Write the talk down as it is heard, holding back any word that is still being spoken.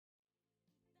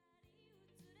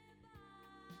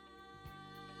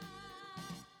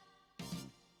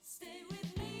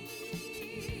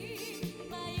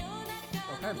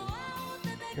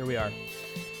are. Here we are.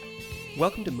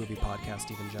 Welcome to Movie Podcast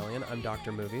Evangelion. I'm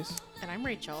Dr. Movies. And I'm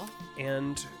Rachel.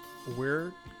 And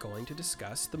we're going to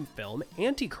discuss the film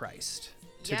Antichrist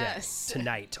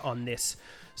tonight on this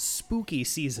spooky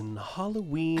season,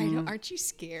 Halloween. I know, aren't you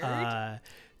scared?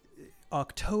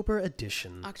 October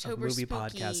edition October of Movie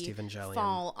spooky, Podcast Evangelion.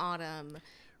 Fall, autumn.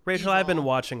 Rachel, evil. I've been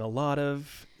watching a lot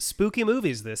of spooky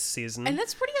movies this season. And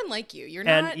that's pretty unlike you. You're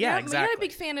not, exactly. You're not a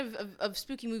big fan of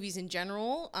spooky movies in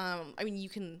general. I mean, you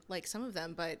can like some of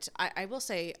them, but I will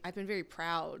say I've been very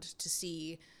proud to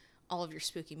see all of your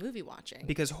spooky movie watching.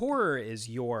 Because horror is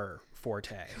your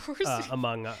forte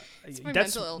among...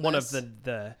 that's one of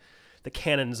the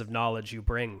canons of knowledge you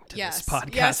bring to this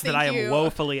podcast yes, that I am you.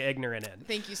 woefully ignorant in.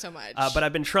 Thank you so much. But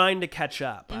I've been trying to catch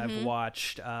up. Mm-hmm. I've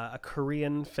watched a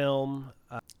Korean film.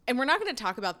 And we're not going to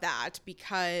talk about that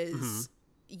because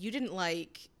you didn't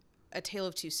like A Tale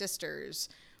of Two Sisters,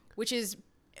 which is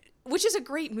a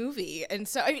great movie. And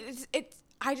so I mean,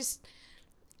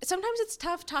 sometimes it's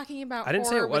tough talking about I didn't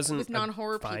say it wasn't with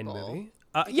non-horror a fine people. Movie.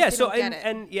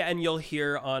 And you'll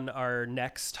hear on our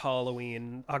next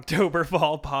Halloween October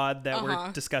fall pod that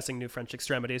we're discussing New French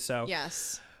Extremity. So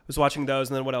yes, I was watching those,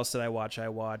 and then what else did I watch? I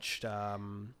watched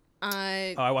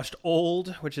I watched Old,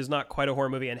 which is not quite a horror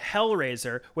movie, and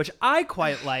Hellraiser, which I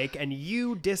quite like and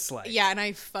you dislike. Yeah, and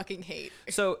I fucking hate.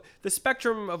 So the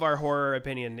spectrum of our horror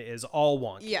opinion is all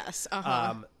wonky. Yes,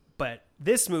 but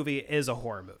this movie is a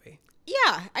horror movie.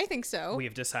 Yeah, I think so.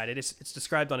 We've decided it's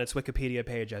described on its Wikipedia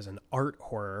page as an art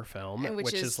horror film,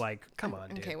 which is like, come on,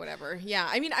 dude. Okay, whatever. Yeah,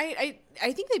 I mean, I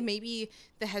think that maybe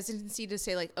the hesitancy to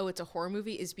say like, oh, it's a horror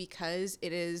movie is because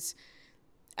it is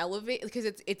elevate because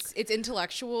it's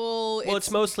intellectual. Well,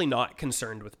 it's mostly not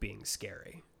concerned with being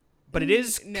scary, but it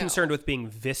is concerned with being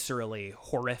viscerally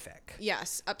horrific.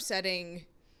 Yes, upsetting,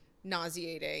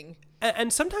 nauseating.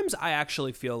 And sometimes I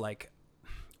actually feel like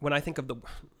when I think of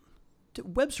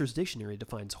Webster's dictionary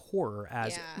defines horror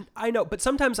as I know, but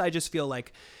sometimes I just feel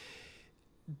like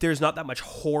there's not that much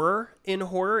horror in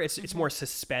horror. It's more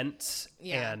suspense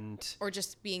and or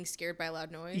just being scared by a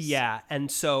loud noise. Yeah, and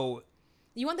so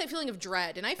you want that feeling of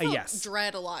dread, and I felt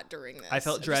dread a lot during this. I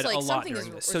felt dread a lot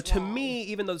during this. So to me,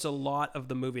 even though there's a lot of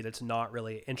the movie that's not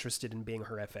really interested in being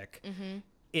horrific,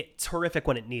 it's horrific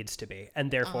when it needs to be, and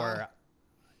therefore.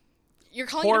 You're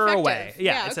calling horror it effective. Away.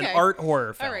 Yeah, it's an art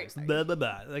horror film. All right. Blah, blah,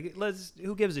 blah. Like,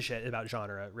 who gives a shit about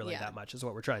genre really that much is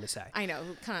what we're trying to say. I know.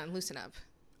 Come on, loosen up.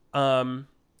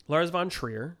 Lars von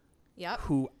Trier,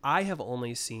 who I have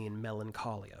only seen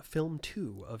Melancholia, film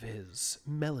 2 of his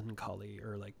Melancholy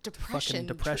or like Depression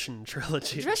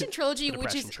trilogy. Depression trilogy,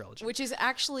 which is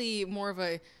actually more of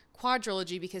a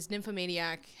quadrilogy because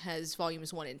Nymphomaniac has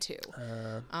volumes 1 and 2.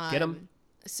 Get them.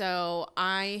 So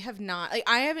I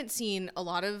haven't seen a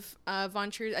lot of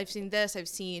Von Trier. I've seen this. I've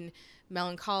seen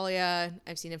Melancholia.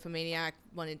 I've seen Nymphomaniac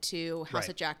 1 and 2. House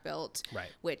that Jack Built.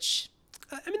 Right. which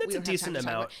I mean that's a decent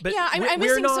amount. But yeah, I'm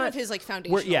missing some of his like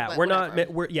foundational.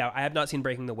 I have not seen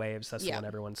Breaking the Waves. That's the one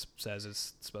everyone says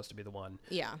is supposed to be the one.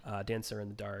 Yeah. Dancer in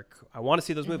the Dark. I want to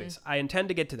see those movies. I intend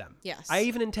to get to them. Yes. I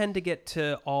even intend to get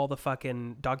to all the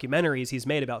fucking documentaries he's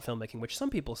made about filmmaking, which some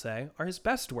people say are his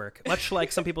best work. Much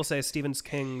like some people say Stephen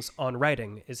King's On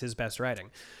Writing is his best writing.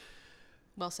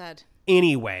 Well said.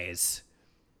 Anyways.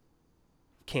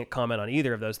 Can't comment on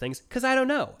either of those things because I don't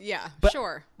know. Yeah, but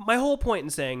sure. My whole point in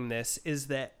saying this is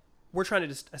that we're trying to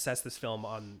just assess this film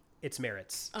on its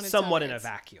merits, somewhat in a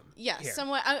vacuum. Yes,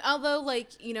 somewhat. Although, I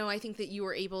think that you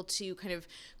were able to kind of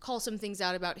call some things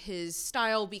out about his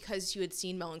style because you had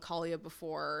seen Melancholia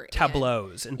before.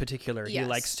 Tableaus, in particular, he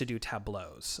likes to do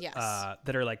tableaus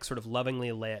that are like sort of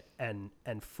lovingly lit and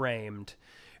framed,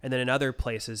 and then in other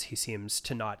places he seems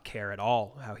to not care at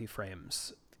all how he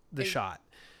frames the shot.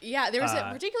 Yeah, there was a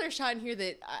particular shot in here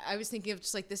that I was thinking of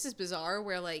just like, this is bizarre,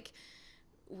 where like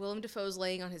Willem Dafoe's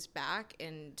laying on his back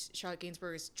and Charlotte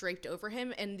Gainsbourg is draped over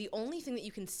him. And the only thing that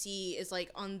you can see is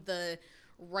like on the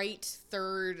right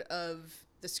third of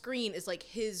the screen is like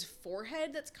his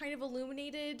forehead that's kind of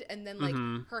illuminated. And then like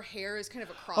her hair is kind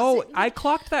of across it. Oh, I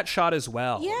clocked that shot as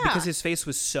well. Yeah. Because his face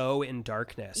was so in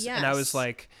darkness. Yes. And I was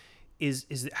like, is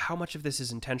how much of this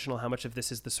is intentional? How much of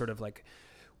this is the sort of like,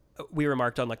 we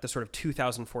remarked on like the sort of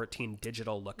 2014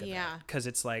 digital look of it, because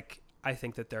it's like I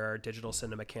think that there are digital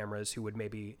cinema cameras who would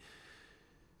maybe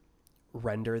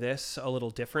render this a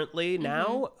little differently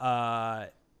now.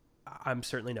 I'm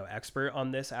certainly no expert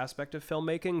on this aspect of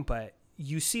filmmaking, but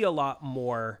you see a lot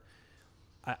more,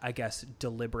 I guess,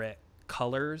 deliberate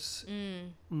colors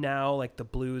now, like the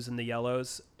blues and the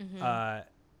yellows,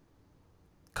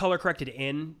 color corrected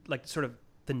in like sort of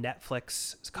the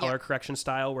Netflix color correction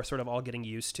style we're sort of all getting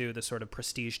used to, the sort of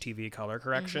prestige TV color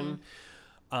correction.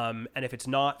 And if it's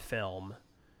not film,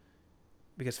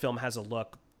 because film has a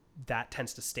look that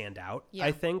tends to stand out,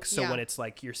 I think. So when it's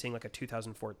like you're seeing like a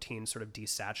 2014 sort of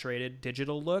desaturated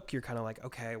digital look, you're kind of like,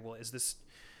 okay, well, is this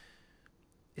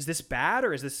bad,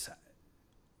 or is this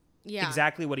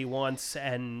exactly what he wants?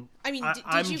 And I mean,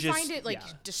 did you find it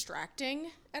like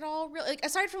distracting at all? Really, like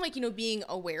aside from like, you know, being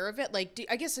aware of it, like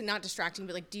I guess not distracting,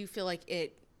 but like, do you feel like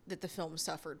that the film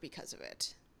suffered because of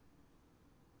it?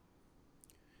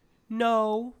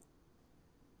 No.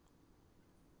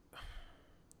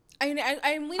 I'm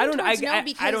leaning towards no,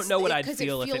 because I don't know what I'd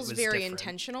feel if it feels very different.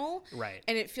 intentional, right?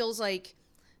 And it feels like,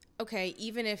 okay,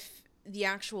 even if the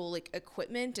actual like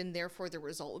equipment and therefore the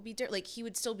result would be different, like he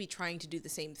would still be trying to do the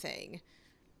same thing,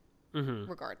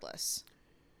 regardless.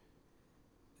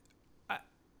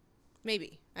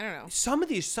 Maybe, I don't know. Some of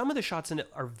the shots in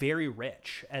it are very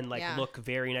rich and like look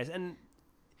very nice, and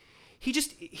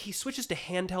he switches to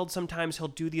handheld sometimes. He'll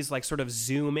do these like sort of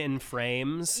zoom in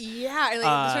frames. Yeah, like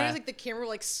sometimes like the camera will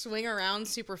like swing around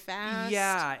super fast.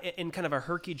 Yeah, in kind of a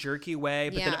herky jerky way,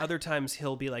 but then other times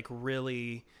he'll be like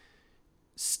really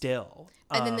still.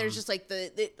 And then there's just like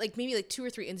the like maybe like 2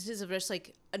 or 3 instances of just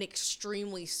like an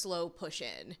extremely slow push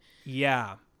in.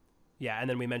 Yeah. Yeah, and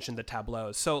then we mentioned the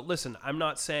tableaus. So listen, I'm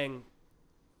not saying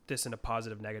this in a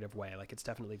positive, negative way. Like it's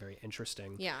definitely very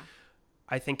interesting. Yeah.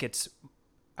 I think it's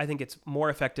more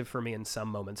effective for me in some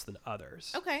moments than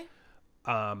others. Okay.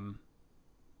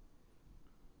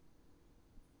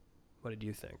 What did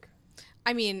you think?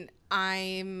 I mean,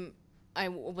 I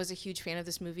was a huge fan of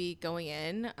this movie going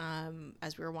in.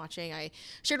 As we were watching, I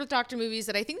shared with Dr. Movies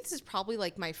that I think this is probably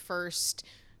like my first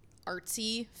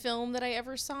artsy film that I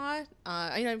ever saw.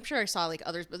 I'm sure I saw like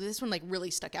others, but this one like really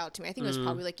stuck out to me. I think it was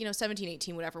probably like, 17,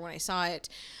 18, whatever, when I saw it.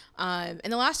 And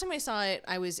the last time I saw it,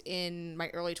 I was in my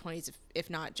early 20s, if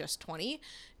not just 20.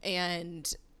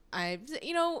 And I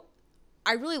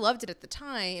really loved it at the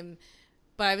time,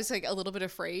 but I was like a little bit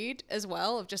afraid as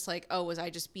well of just like, oh, was I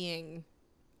just being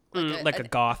like a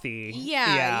gothy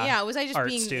was I just art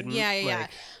being student?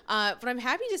 But I'm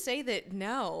happy to say that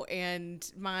no, and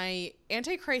my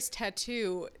Antichrist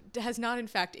tattoo has not in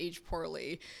fact aged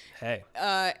poorly. Hey.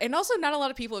 And also not a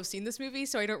lot of people have seen this movie,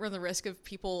 so I don't run the risk of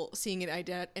people seeing it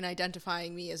and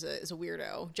identifying me as a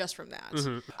weirdo just from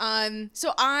that.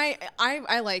 So I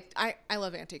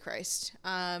love Antichrist.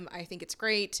 I think it's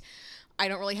great. I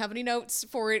don't really have any notes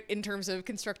for it in terms of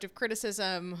constructive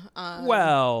criticism.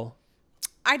 Well,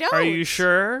 I don't. Are you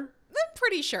sure? I'm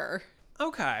pretty sure.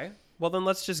 Okay. Well, then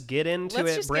let's just get into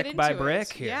it brick by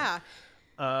brick here. Yeah.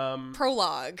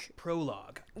 Prologue.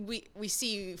 We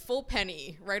see full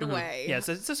penny right away. Yeah,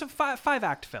 so it's just a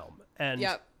five-act film. And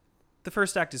the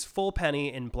first act is full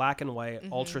penny in black and white,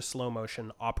 ultra slow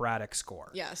motion operatic score.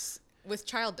 Yes. With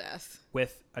child death.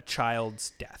 With a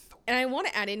child's death. And I want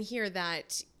to add in here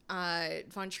that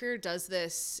Von Trier does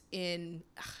this in,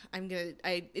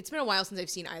 it's been a while since I've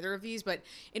seen either of these, but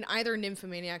in either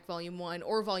Nymphomaniac Volume 1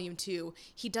 or Volume 2,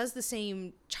 he does the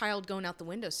same child going out the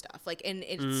window stuff. Like, and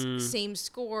it's same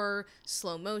score,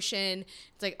 slow motion.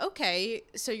 It's like, okay,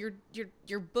 so you're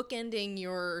bookending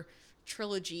your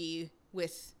trilogy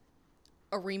with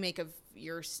a remake of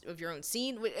your own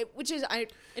scene, which is, I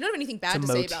don't have anything bad to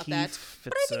say about that,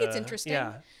 but I think it's interesting.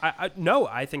 Yeah.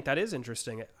 I think that is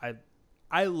interesting.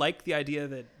 I like the idea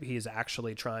that he's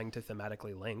actually trying to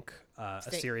thematically link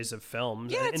a series of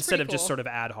films instead of just sort of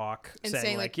ad hoc and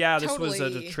saying like this totally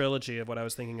was a trilogy of what I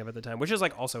was thinking of at the time, which is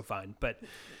like also fine. But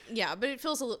but it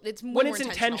feels it's more when it's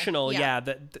intentional.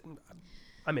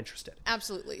 I'm interested.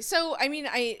 Absolutely. So, I mean,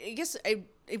 I guess I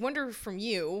wonder from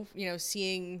you,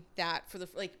 seeing that for the,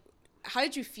 like, how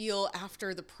did you feel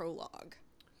after the prologue?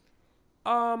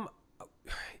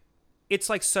 It's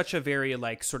like such a very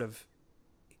like sort of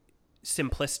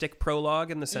simplistic prologue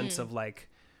in the sense of like,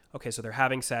 okay, so they're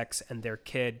having sex and their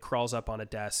kid crawls up on a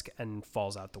desk and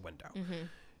falls out the window.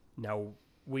 Now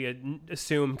we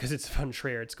assume, because it's Von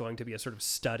Trier, it's going to be a sort of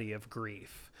study of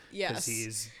grief. Yes. Because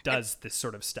he does this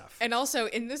sort of stuff. And also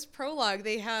in this prologue,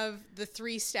 they have the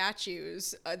 3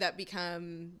 statues that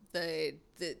become the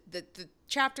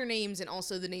chapter names and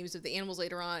also the names of the animals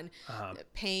later on.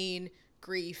 Pain,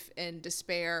 grief, and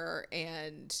despair.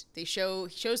 And he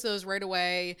shows those right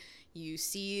away. You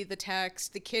see the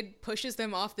text. The kid pushes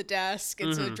them off the desk,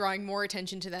 and so drawing more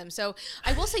attention to them. So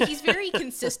I will say he's very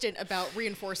consistent about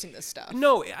reinforcing this stuff.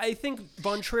 No, I think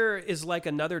Von Trier is like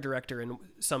another director in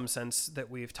some sense that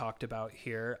we've talked about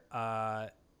here.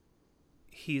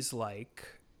 He's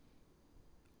like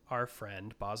our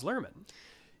friend Baz Luhrmann.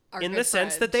 In the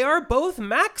sense that they are both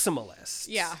maximalists.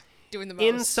 Yeah. doing the most.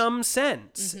 In some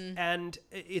sense. And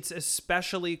it's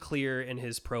especially clear in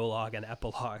his prologue and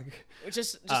epilogue.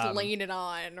 Just laying it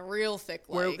on real thick.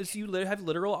 Where you have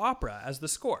literal opera as the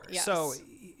score. Yes. So,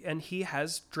 and he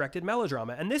has directed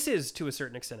melodrama. And this is, to a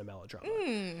certain extent, a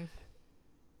melodrama.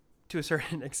 To a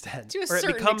certain extent. Or it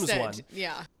becomes one.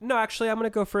 Yeah. No, actually, I'm going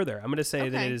to go further. I'm going to say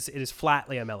that it is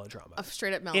flatly a melodrama. A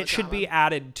straight up melodrama. It should be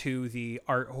added to the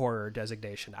art horror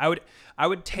designation. I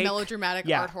would take melodramatic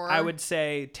art horror. I would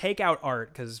say take out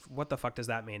art, because what the fuck does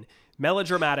that mean?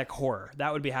 Melodramatic horror.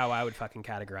 That would be how I would fucking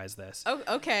categorize this. Oh,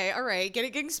 okay, all right.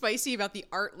 Getting spicy about the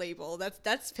art label.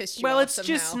 That's pissed you off. Well,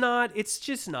 it's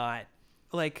just not.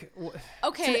 Like,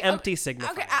 okay, it's an empty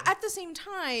signifier. Okay, at the same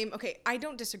time, I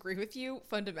don't disagree with you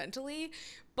fundamentally,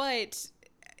 but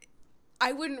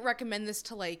I wouldn't recommend this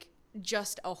to, like,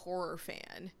 just a horror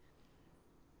fan.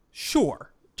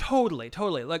 Sure. Totally.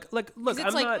 Look,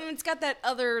 it's got that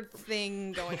other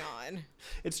thing going on.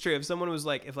 It's true. If someone was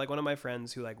like, if like one of my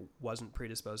friends who like wasn't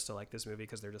predisposed to like this movie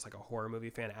because they're just like a horror movie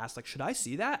fan asked like, should I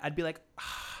see that? I'd be like,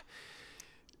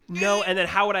 no, and then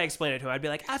how would I explain it to him? I'd be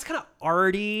like, it's kind of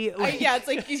arty. Yeah, it's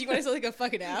like, you want to sound like a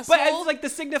fucking asshole. But it's like the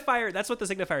signifier, that's what the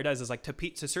signifier does, is like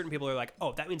to certain people are like,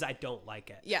 oh, that means I don't like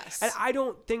it. Yes. And I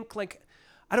don't think like,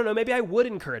 I don't know, maybe I would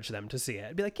encourage them to see it.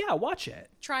 I'd be like, yeah, watch it.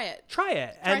 Try it.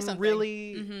 And something.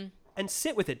 Really, and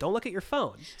sit with it. Don't look at your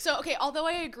phone. So, although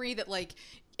I agree that like,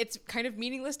 it's kind of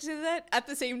meaningless to do that, at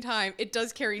the same time, it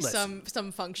does carry some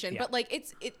function. Yeah. But like,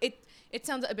 it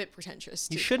sounds a bit pretentious.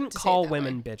 You shouldn't call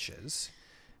women bitches.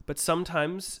 But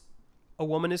sometimes a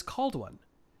woman is called one.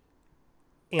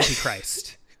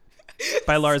 Antichrist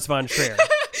by Lars von Trier.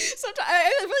 Sometimes I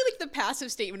really like the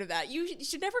passive statement of that. You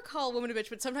should never call a woman a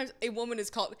bitch, but sometimes a woman is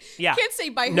called. Yeah. Can't say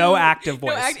by no who. Active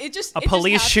voice. A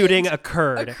police shooting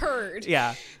occurred.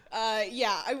 Yeah.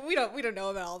 We don't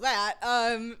know about all that.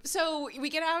 So we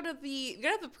get out of the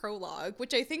prologue,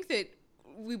 which I think that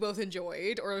we both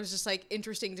enjoyed, or it was just like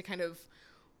interesting to kind of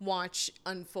watch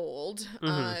unfold.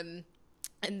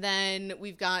 And then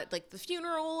we've got like the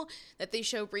funeral that they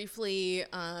show briefly.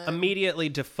 Immediately,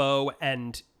 Defoe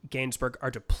and Gainsbourg are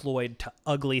deployed to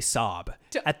Ugly Sob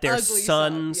at their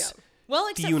son's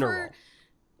funeral. For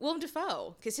Willem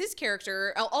Dafoe, because his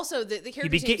character, also the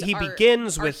character's he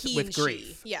begins with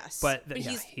grief. She. Yes, but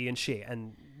he and she,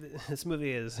 and this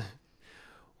movie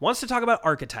wants to talk about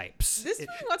archetypes. This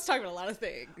movie wants to talk about a lot of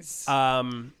things.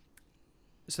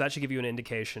 So that should give you an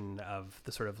indication of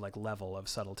the sort of like level of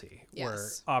subtlety we're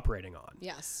operating on.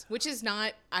 Yes, which is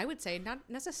not, I would say, not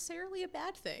necessarily a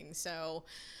bad thing. So,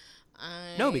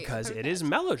 no, because it is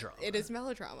melodrama. It is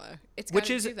melodrama. It's which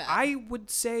is, I would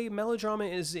say, melodrama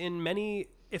is in many,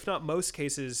 if not most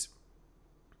cases,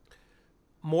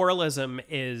 moralism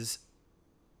is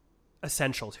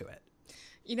essential to it.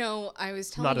 You know, I was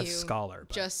telling you, not a scholar,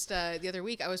 but just the other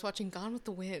week, I was watching Gone with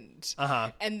the Wind.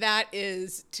 Uh-huh. And that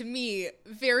is, to me,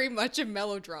 very much a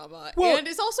melodrama. Well, and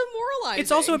it's also moralizing.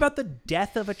 It's also about the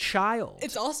death of a child.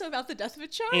 It's also about the death of a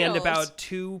child. And about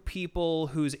two people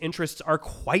whose interests are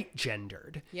quite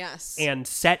gendered. Yes. And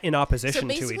set in opposition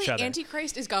to each other. So basically,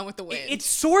 Antichrist is Gone with the Wind. It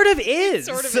sort of is.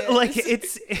 It sort of is. Like,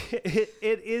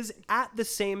 it is at the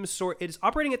same sort, it's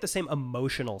operating at the same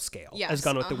emotional scale as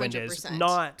Gone with the Wind is.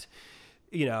 Not...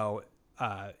 you know,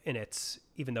 in its,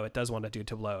 even though it does want to do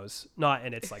tableaus, not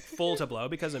in its like full tableau,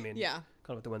 because I mean,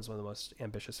 Gone with the Wind is one of the most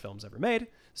ambitious films ever made,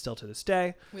 still to this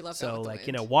day. We love so Gone with like the Wind.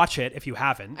 You know, watch it if you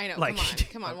haven't. I know, like,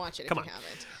 come on, watch it if you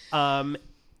haven't.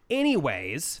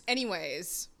 Anyways,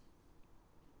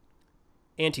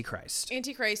 Antichrist.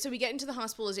 So we get into the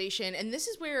hospitalization, and this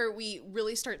is where we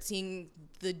really start seeing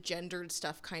the gendered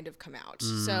stuff kind of come out.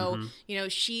 Mm-hmm. So, you know,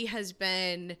 she has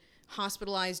been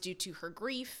hospitalized due to her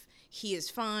grief. He is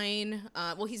fine.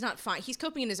 Well, he's not fine. He's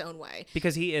coping in his own way.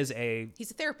 Because he's a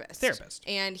therapist.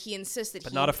 And he insists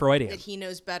that not a Freudian. That he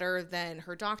knows better than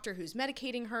her doctor who's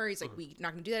medicating her. He's like, we're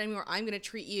not going to do that anymore. I'm going to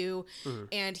treat you.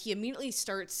 And he immediately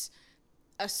starts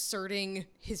asserting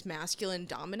his masculine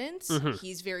dominance.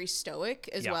 He's very stoic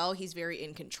as well. He's very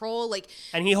in control.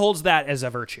 And he holds that as a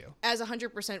virtue. As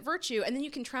 100% virtue. And then you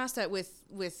contrast that with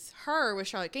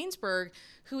Charlotte Gainsbourg,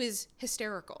 who is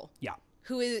hysterical. Yeah.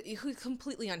 Who's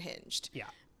completely unhinged. Yeah.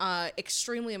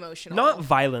 Extremely emotional. Not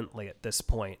violently at this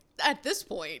point.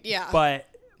 Yeah.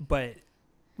 But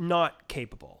not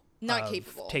capable. Not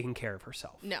capable. Taking care of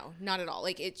herself. No, not at all.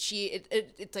 Like it's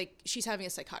like she's having a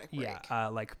psychotic break. Yeah.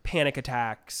 Like panic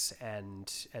attacks and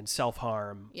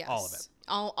self-harm. Yes. All of it.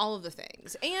 All of the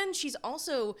things. And she's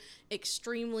also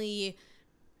extremely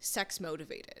sex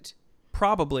motivated.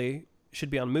 Probably should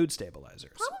be on mood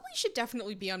stabilizers. Probably should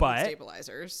definitely be on mood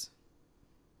stabilizers.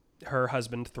 her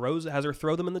husband has her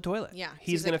throw them in the toilet. Yeah.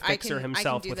 He's going to fix her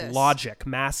himself with this. logic,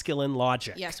 masculine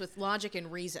logic. Yes, with logic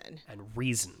and reason. And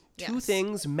reason. Yes. Two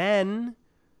things men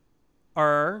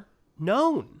are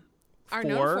known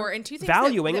for, and two things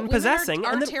valuing that and possessing,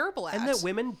 are and terrible at. And that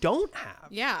women don't have.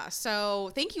 Yeah.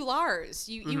 So thank you, Lars.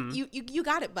 You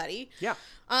got it, buddy. Yeah.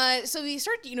 So we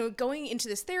start, going into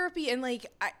this therapy, and like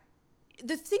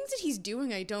the things that he's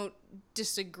doing, I don't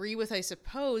disagree with, I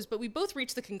suppose, but we both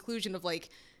reach the conclusion of like,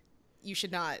 you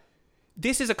should not.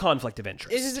 This is a conflict of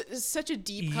interest. It is such a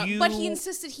deep, but he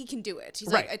insists that he can do it. He's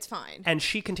right. like, it's fine. And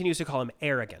she continues to call him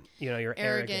arrogant. You're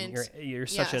arrogant. You're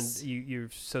such you're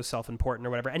so self-important or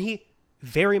whatever. And he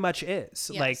very much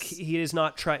is. Yes. Like he is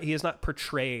not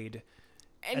portrayed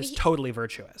as totally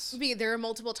virtuous. There are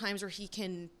multiple times where he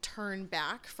can turn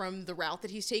back from the route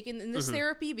that he's taken in this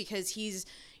therapy, because he's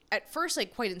at first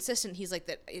like quite insistent. He's like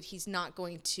that he's not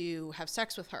going to have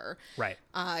sex with her. Right.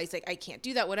 He's like, I can't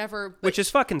do that, whatever. Which is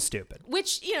fucking stupid.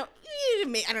 Which,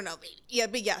 I don't know. Yeah,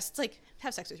 but yes, it's like,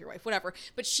 have sex with your wife, whatever.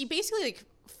 But she basically like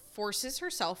forces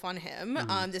herself on him.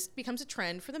 This becomes a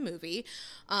trend for the movie.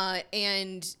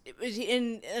 And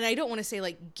I don't want to say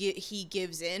like he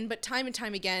gives in, but time and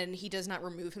time again, he does not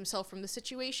remove himself from the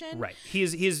situation. Right.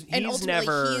 He's ultimately,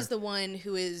 never. he is the one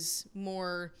who is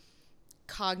more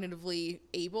cognitively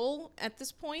able at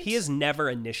this point. He is never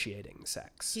initiating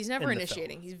sex. He's never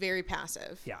initiating. He's very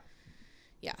passive. Yeah.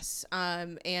 Yes.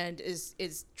 And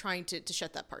is trying to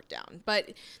shut that part down.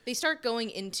 But they start going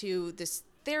into this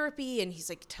therapy, and he's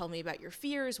like, tell me about your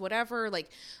fears, whatever. Like,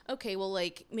 okay, well,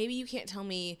 like, maybe you can't tell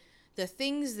me the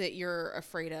things that you're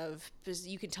afraid of, because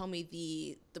you can tell me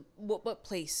the what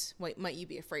place might you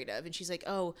be afraid of. And she's like,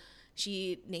 oh,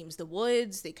 she names the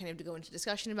woods. They kind of go into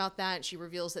discussion about that. She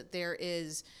reveals that there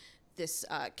is this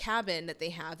cabin that they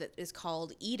have that is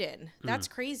called Eden. That's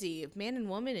crazy. Man and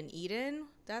woman in Eden?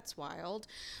 That's wild.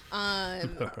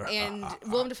 And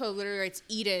Willem Dafoe literally writes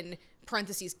Eden,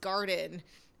 parentheses, garden,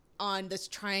 on this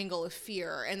triangle of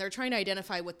fear. And they're trying to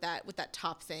identify what that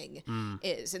top thing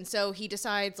is. And so he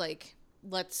decides, like,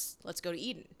 let's go to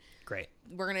Eden. Great.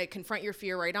 We're going to confront your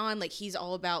fear right on. Like, he's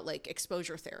all about, like,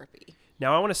 exposure therapy.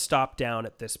 Now, I want to stop down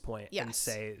at this point and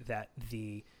say that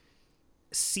the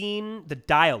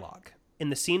dialogue in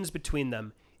the scenes between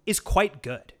them is quite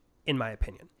good, in my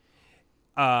opinion.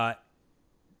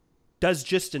 Does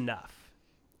just enough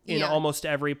in almost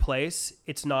every place.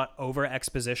 It's not over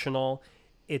expositional.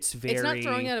 It's not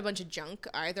throwing out a bunch of junk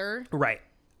either. Right.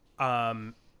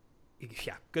 Yeah.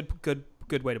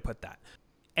 Good way to put that.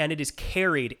 And it is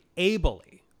carried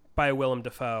ably by Willem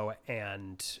Dafoe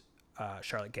and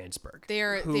Charlotte Gainsbourg. They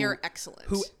are excellent.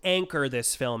 Who anchor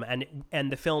this film,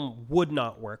 and the film would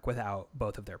not work without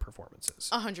both of their performances.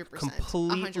 100%.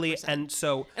 Completely. 100%. And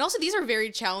also, these are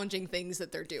very challenging things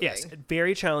that they're doing. Yes,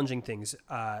 very challenging things.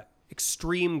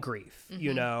 Extreme grief.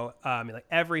 Like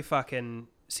every fucking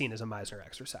scene is a Meisner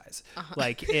exercise.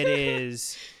 Like it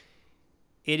is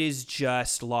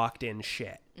just locked in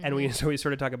shit. And we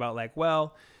sort of talk about like,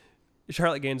 well,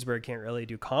 Charlotte Gainsbourg can't really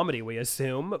do comedy, we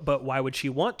assume, but why would she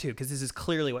want to? Because this is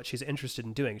clearly what she's interested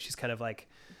in doing. She's kind of like,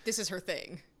 this is her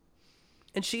thing.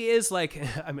 And she is like,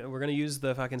 I mean, we're going to use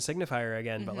the fucking signifier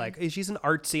again, but like, she's an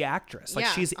artsy actress. Like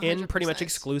she's 100%. In pretty much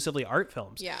exclusively art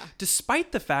films. Yeah.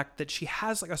 Despite the fact that she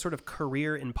has like a sort of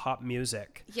career in pop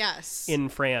music. Yes. In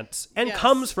France and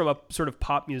comes from a sort of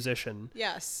pop musician.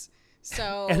 Yes.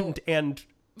 So. and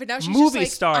but now she's movie just like,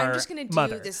 star I'm just going to do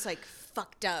mother. This like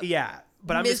fucked up. Yeah.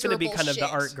 But I'm just going to be kind of the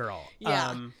art girl.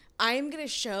 Yeah. I'm going to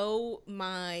show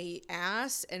my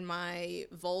ass and my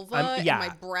vulva and my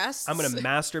breasts. I'm going to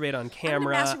masturbate on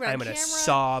camera. I'm going to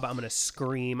sob. I'm going to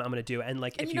scream. I'm going to do. And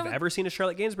like, if you've ever seen a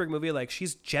Charlotte Gainsbourg movie, like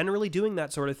she's generally doing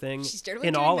that sort of thing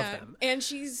in all of them. And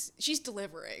she's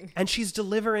delivering. And she's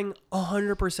delivering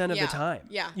 100% of the time.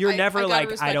 Yeah. You're never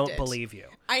like, I don't believe you.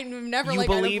 I'm never you like,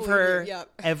 believe I don't her believe you. Yep.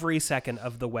 every second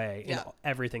of the way in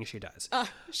everything she does.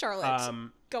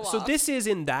 Charlotte, go off. So this is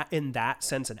in that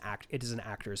sense it is an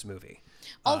actor's movie.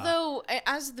 Although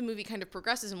as the movie kind of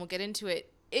progresses, and we'll get into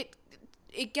it,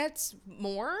 it gets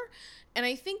more. And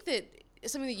I think that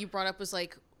something that you brought up was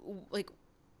like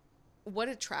what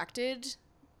attracted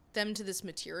them to this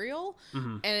material,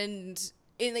 and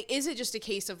like, is it just a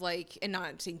case of like, and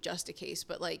not saying just a case,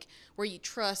 but like where you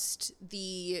trust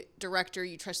the director,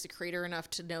 you trust the creator enough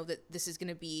to know that this is going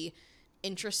to be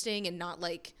interesting and not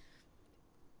like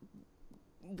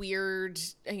weird.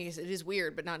 I guess it is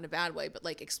weird, but not in a bad way, but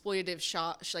like exploitative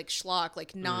schlock,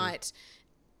 like not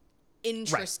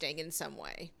interesting in some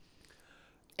way.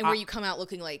 And where you come out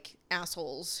looking like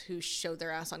assholes who showed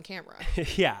their ass on camera.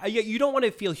 Yeah. You don't want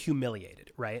to feel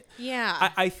humiliated, right?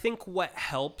 Yeah. I think what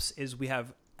helps is we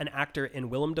have an actor in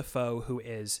Willem Dafoe who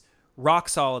is rock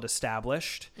solid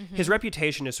established. His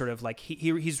reputation is sort of like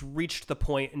he's reached the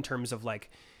point in terms of like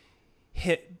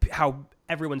how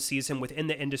everyone sees him within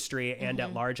the industry and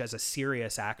at large as a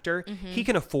serious actor. He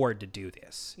can afford to do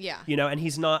this. Yeah. You know, and he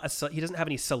doesn't have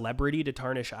any celebrity to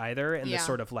tarnish either. And this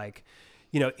sort of like,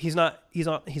 you know, he's not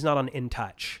on In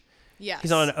Touch. Yes.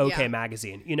 He's on an OK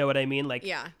magazine. You know what I mean? Like,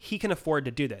 he can afford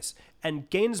to do this. And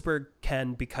Gainsbourg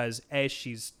can because A,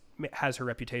 she's has her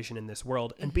reputation in this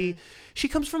world, and B, she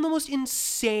comes from the most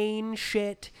insane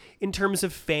shit in terms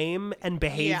of fame and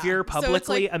behavior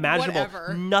publicly imaginable.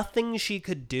 Whatever. Nothing she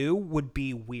could do would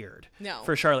be weird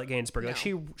for Charlotte Gainsbourg. No.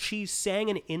 Like she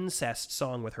sang an incest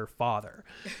song with her father,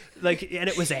 like, and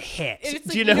it was a hit. Like,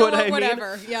 do you know what I mean?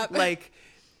 Whatever. Yep. Like,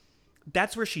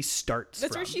 that's where she starts.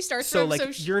 That's where she starts so from. Like,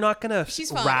 so you're not gonna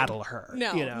rattle her.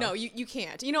 No, you know? No, you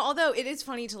can't. You know, although it is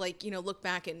funny to like, you know, look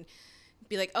back and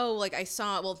be like, oh, like I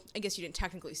saw, well, I guess you didn't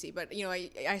technically see, but you know,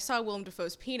 I saw Willem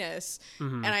Dafoe's penis,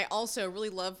 and I also really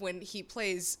love when he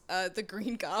plays the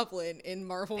Green Goblin in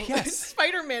Marvel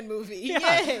Spider-Man movie.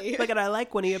 Yeah. Yay! Like, and I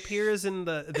like when he appears in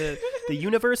the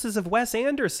universes of Wes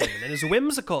Anderson and is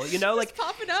whimsical. You know, like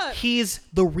popping up. He's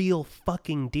the real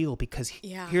fucking deal. Because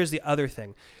here's the other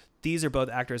thing: these are both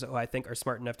actors who I think are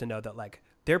smart enough to know that like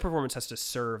their performance has to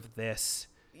serve this.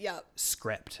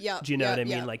 Script. Do you know what I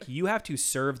mean? Like, you have to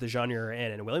serve the genre you're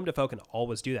in, and William Dafoe can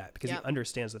always do that because he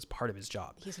understands that's part of his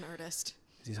job. He's an artist.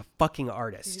 He's a fucking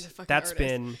artist. That's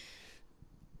been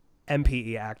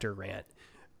MPE actor rant.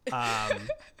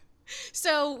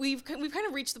 So we've kind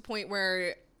of reached the point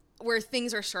where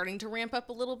things are starting to ramp up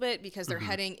a little bit because they're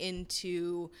heading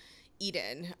into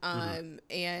Eden.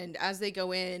 And as they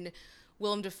go in,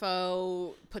 Willem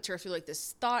Dafoe puts her through like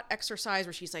this thought exercise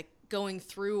where she's like going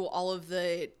through all of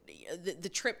the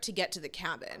trip to get to the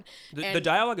cabin. The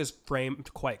dialogue is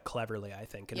framed quite cleverly, I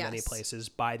think, in many places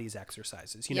by these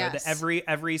exercises. You know, that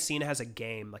every scene has a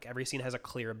game. Like, every scene has a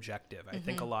clear objective. I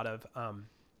think a lot of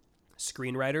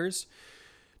screenwriters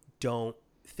don't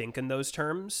think in those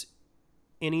terms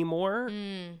anymore.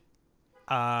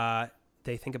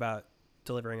 They think about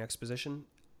delivering exposition,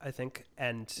 I think,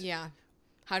 and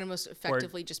how to most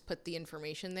effectively just put the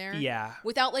information there. Yeah.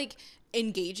 Without like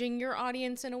engaging your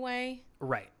audience in a way.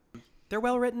 Right. They're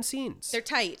well-written scenes. They're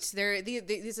tight.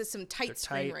 These are some tight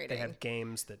screenwriting. They have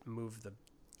games that move the...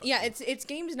 Yeah, it's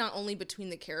games not only between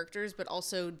the characters, but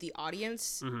also the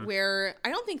audience, where I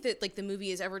don't think that like the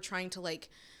movie is ever trying to like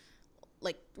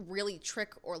really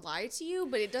trick or lie to you,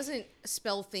 but it doesn't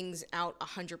spell things out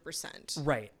 100%.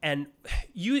 Right. And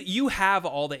you have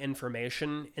all the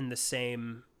information in the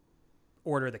same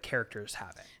order the characters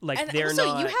have it. Like, and they're also,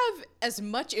 not... you have as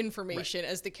much information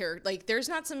as the character. Like, there's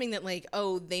not something that like,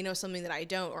 oh, they know something that I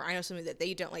don't, or I know something that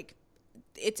they don't. Like,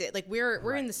 it's it. Like,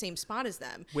 we're in the same spot as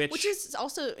them, which is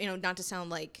also, you know, not to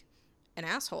sound like an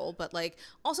asshole, but like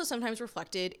also sometimes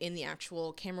reflected in the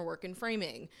actual camera work and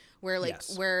framing, where like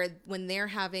when they're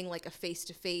having like a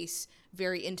face-to-face,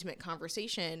 very intimate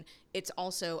conversation, it's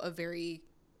also a very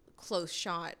close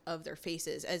shot of their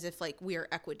faces, as if like we are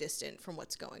equidistant from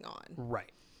what's going on.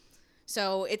 Right.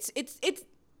 So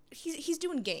he's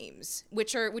doing games,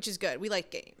 which is good. We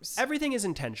like games. Everything is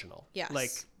intentional. Yes.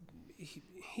 Like,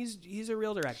 he's a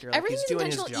real director. Like, everything's he's doing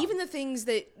intentional, his job. even the things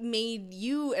that made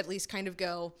you at least kind of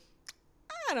go,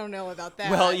 I don't know about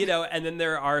that. Well, you know, and then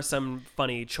there are some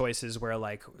funny choices where,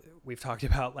 like, we've talked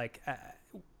about, like,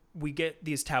 we get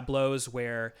these tableaus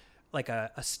where like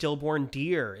a stillborn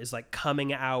deer is like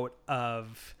coming out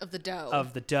of the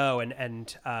dough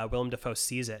and Willem Dafoe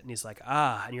sees it and he's like,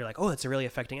 and you're like, oh, that's a really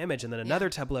affecting image. And then another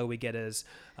tableau we get is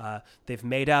they've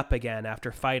made up again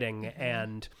after fighting,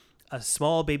 and a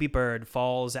small baby bird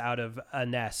falls out of a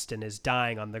nest and is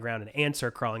dying on the ground, and ants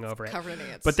are crawling over it. Covered in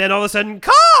ants. But then all of a sudden, a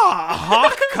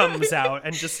hawk comes out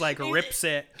and just like rips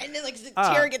it. And then like the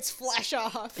tear gets flesh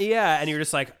off. Yeah, and you're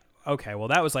just like, okay, well,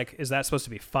 that was like, is that supposed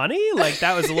to be funny? Like,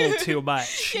 that was a little too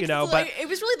much, you know? But it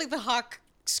was really like the hawk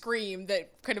scream that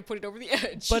kind of put it over the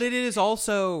edge. But it is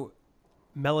also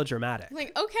melodramatic.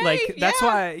 Like, okay, like that's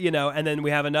why, you know. And then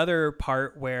we have another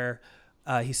part where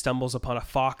he stumbles upon a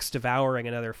fox devouring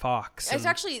another fox. It's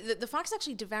actually the fox is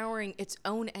actually devouring its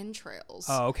own entrails.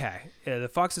 Oh, okay. Yeah, the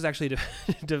fox is actually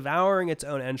devouring its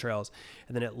own entrails,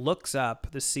 and then it looks up,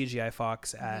 the CGI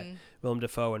fox, at Willem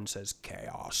Dafoe and says,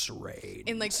 "Chaos reigns,"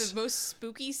 in like the most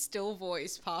spooky still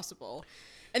voice possible,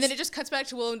 and then it just cuts back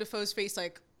to Willem Dafoe's face,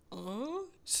 like, oh.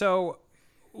 So,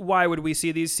 why would we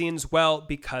see these scenes? Well,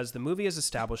 because the movie is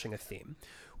establishing a theme,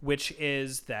 which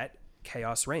is that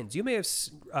chaos reigns. You may have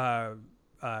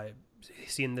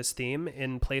seen this theme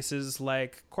in places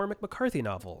like Cormac McCarthy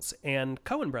novels and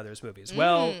Coen Brothers movies.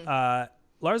 Well,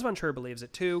 Lars von Trier believes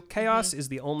it too. Chaos is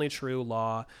the only true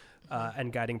law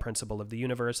and guiding principle of the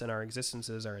universe, and our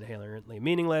existences are inherently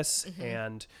meaningless,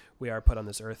 and we are put on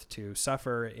this earth to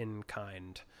suffer in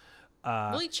kind.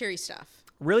 Really cheery stuff.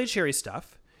 Really cheery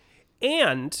stuff.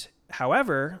 And,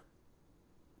 however,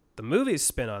 the movie's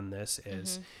spin on this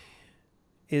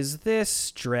is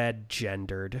this dread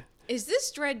gendered? Is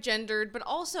this dread gendered? But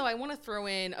also, I want to throw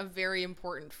in a very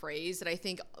important phrase that I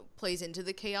think plays into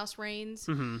the chaos reigns.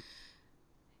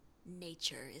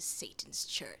 Nature is Satan's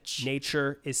church.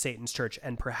 Nature is Satan's church.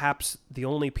 And perhaps the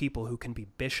only people who can be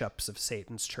bishops of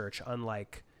Satan's church,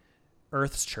 unlike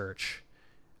Earth's church,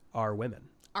 are women.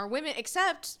 Are women,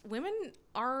 except women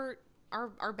are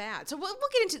bad. So we'll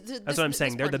get into that's what I'm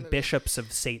saying. They're the bishops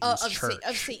of Satan's church.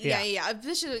 Of Satan, yeah.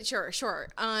 Bishop, sure.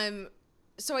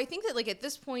 So I think that like at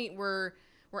this point we're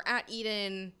at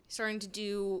Eden, starting to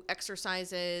do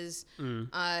exercises.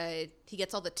 He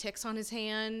gets all the ticks on his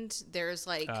hand. There's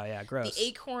like gross. The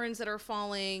acorns that are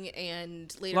falling,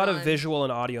 and later a lot of visual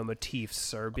and audio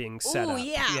motifs are being set up.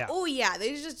 Oh yeah.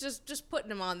 They just putting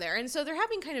them on there, and so they're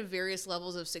having kind of various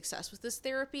levels of success with this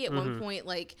therapy. At one point,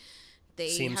 like.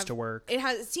 Seems to work.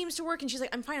 It seems to work, and she's like,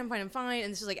 I'm fine.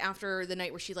 And this is like after the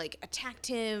night where she like attacked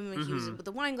him, and he was with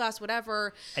the wine glass,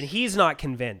 whatever. And he's not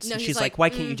convinced. No, and she's like, why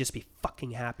can't you just be fucking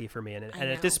happy for me? And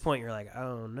at this point, you're like,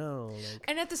 oh no. Like,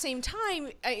 and at the same time,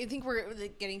 I think we're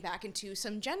getting back into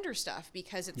some gender stuff,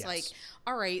 because it's like,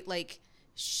 all right, like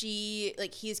he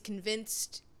is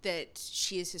convinced that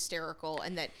she is hysterical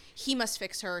and that he must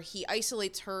fix her. He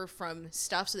isolates her from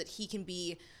stuff so that he can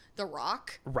be the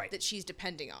rock that she's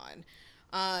depending on.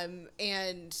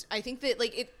 And I think that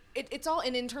like it's all,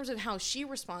 and in terms of how she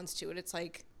responds to it, it's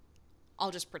like,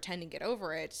 I'll just pretend and get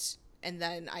over it, and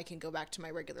then I can go back to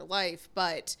my regular life.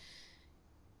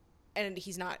 And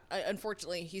he's not,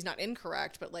 unfortunately, he's not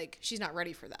incorrect, but like, she's not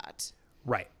ready for that.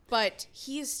 Right. But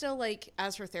he is still, like,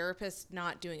 as her therapist,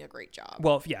 not doing a great job.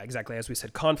 Well, yeah, exactly. As we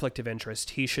said, conflict of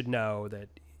interest. He should know that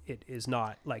it is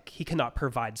not, like, he cannot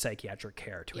provide psychiatric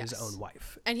care to his own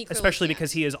wife. And he especially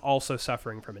because he is also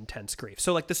suffering from intense grief.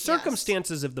 So, like, the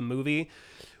circumstances of the movie,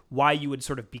 why you would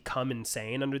sort of become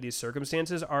insane under these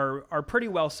circumstances are pretty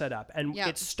well set up. And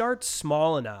it starts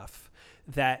small enough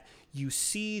that you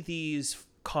see these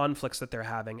conflicts that they're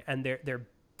having, and they're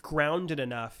grounded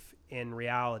enough in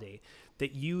reality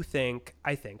that you think,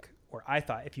 I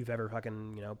thought, if you've ever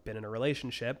fucking, been in a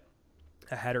relationship,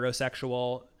 a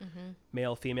heterosexual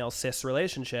male-female cis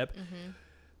relationship,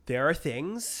 there are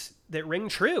things that ring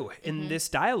true in this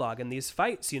dialogue and these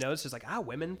fights. It's just like,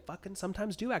 women fucking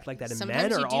sometimes do act like that, and sometimes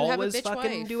men are always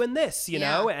fucking wife. Doing this,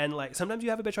 know, and like sometimes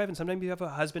you have a bitch wife, and sometimes you have a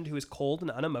husband who is cold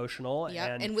and unemotional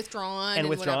and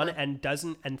withdrawn and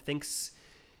doesn't and thinks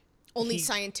only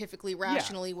scientifically,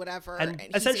 rationally, whatever. And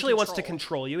essentially wants to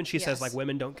control you. And she says, like,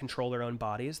 women don't control their own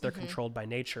bodies. They're controlled by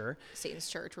nature. Satan's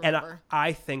church, remember. And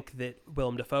I think that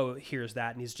Willem Dafoe hears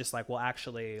that, and he's just like, well,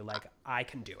 actually, like, I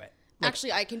can do it. Like,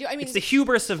 actually, I can do it. I mean, it's the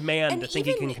hubris of man to think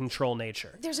he can control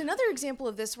nature. There's another example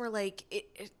of this where,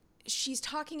 like, she's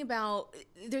talking about,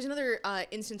 there's another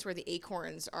instance where the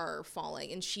acorns are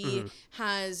falling, and she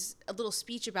has a little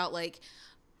speech about,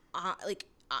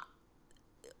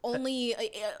 only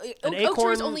oak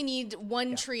trees only need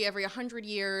one tree every 100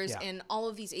 years, and all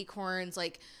of these acorns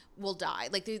will die.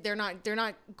 Like they're not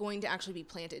going to actually be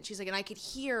planted. She's like, and I could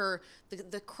hear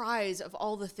the cries of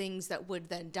all the things that would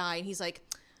then die. And he's like,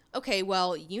 okay,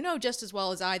 well, you know just as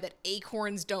well as I that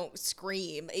acorns don't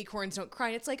scream, acorns don't cry.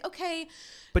 And it's like, okay.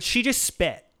 But she just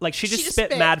spit. Like, she just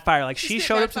spit mad fire. Like, she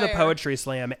showed up to the poetry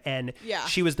slam, and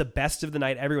she was the best of the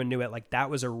night. Everyone knew it. Like, that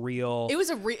was a real... It was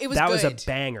that good. was a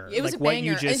banger. It was like, a banger. What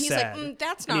you just and he's said. like,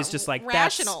 that's not and he's just like,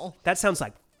 rational. That sounds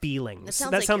like feelings.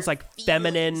 That sounds like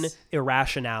feminine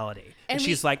irrationality. And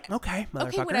she's like, okay, motherfucker.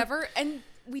 Okay, whatever. And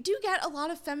we do get a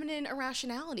lot of feminine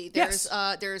irrationality. There's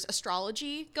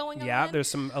astrology going on. Yeah,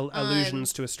 there's some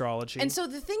allusions to astrology. And so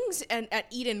the things at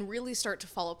Eden really start to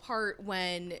fall apart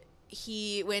when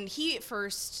he at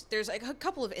first, there's like a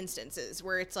couple of instances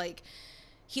where it's like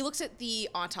he looks at the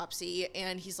autopsy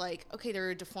and he's like, okay, there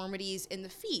are deformities in the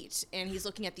feet, and he's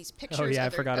looking at these pictures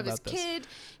of his kid,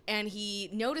 and he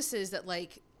notices that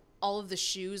like all of the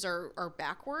shoes are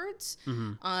backwards,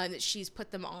 that she's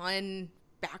put them on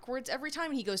backwards every time,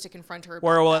 and he goes to confront her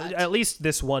about that. At least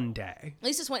this one day. At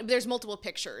least this one. There's multiple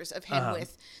pictures of him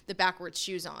with the backwards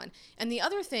shoes on. And the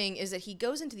other thing is that he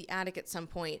goes into the attic at some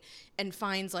point and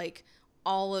finds like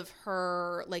all of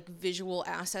her like visual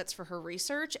assets for her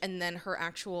research, and then her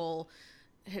actual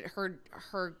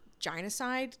her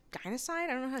gynocide. I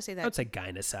don't know how to say that. I would say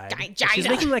gynocide. Gyna. She's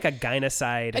making like a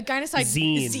gynocide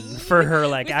zine for her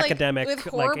like with, academic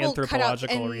with like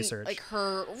anthropological and, research. Like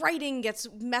her writing gets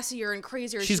messier and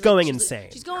crazier. She's going insane.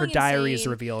 She's going her insane. diaries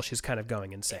reveal she's kind of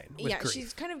going insane. With grief.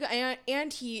 She's kind of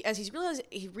and he as he's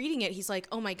reading it, he's like,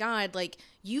 oh my god, like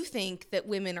you think that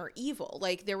women are evil.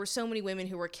 Like there were so many women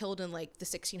who were killed in like the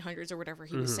 1600s or whatever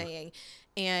he was saying.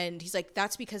 And he's like,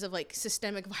 that's because of like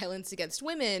systemic violence against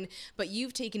women, but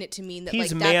you've taken it to mean that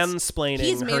he's like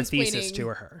mansplaining her thesis to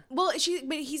her. Well,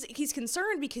 he's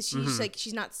concerned because she's like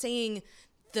she's not saying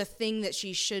the thing that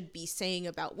she should be saying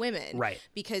about women. Right.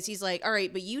 Because he's like, all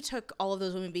right, but you took all of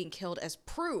those women being killed as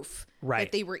proof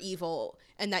that they were evil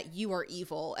and that you are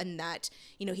evil, and that,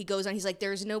 you know, he goes on, he's like,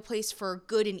 there's no place for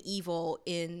good and evil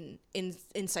in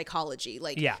psychology.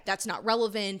 Like that's not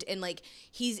relevant. And like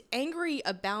he's angry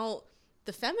about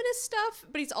the feminist stuff,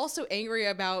 but he's also angry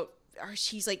about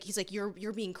he's like you're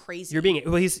being crazy.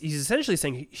 He's essentially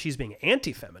saying she's being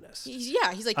anti-feminist. He's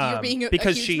like you're being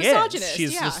because a huge she misogynist. is.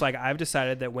 She's just like, I've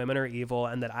decided that women are evil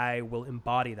and that I will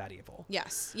embody that evil.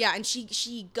 Yes. Yeah, and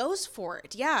she goes for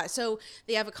it. Yeah. So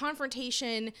they have a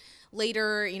confrontation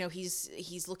later, you know,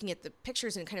 he's looking at the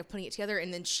pictures and kind of putting it together,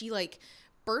 and then she like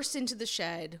bursts into the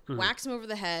shed, whacks him over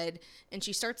the head, and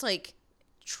she starts like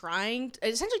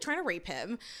essentially trying to rape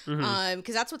him,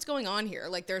 because that's what's going on here.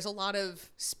 Like there's a lot of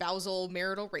spousal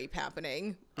marital rape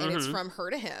happening, and it's from her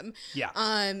to him.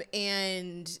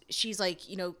 And she's like,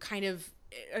 you know, kind of,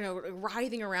 you know,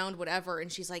 writhing around whatever,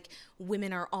 and she's like,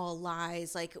 women are all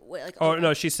lies, like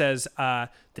no, she says the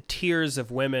tears of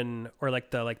women, or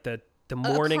like the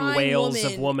mourning wails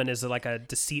of woman is like a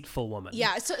deceitful woman.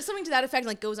 Yeah, so something to that effect,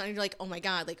 like goes on, and you're like, oh my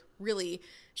god, like really,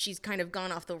 she's kind of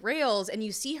gone off the rails. And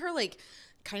you see her like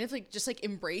kind of like just like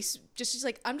embrace, she's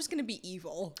like, I'm just gonna be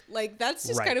evil. Like that's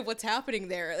just kind of what's happening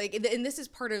there. Like, and this is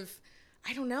part of,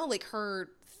 I don't know, like her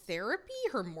therapy,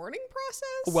 her mourning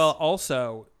process. Well,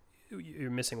 also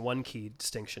you're missing one key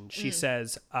distinction. She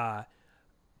says,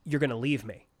 you're gonna leave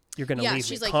me. You're going to leave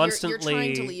she's me like, constantly. You're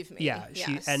trying to leave me. Yeah.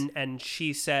 And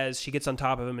she says, she gets on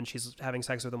top of him and she's having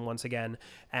sex with him once again.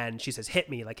 And she says, hit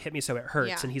me so it hurts.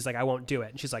 Yeah. And he's like, I won't do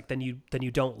it. And she's like, then you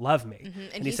don't love me.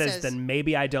 And he says, then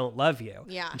maybe I don't love you.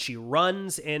 Yeah. And she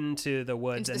runs into the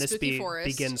woods, into and the this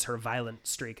forest. Begins her violent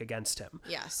streak against him.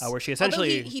 Yes. Where she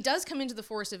essentially, although he does come into the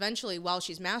forest eventually while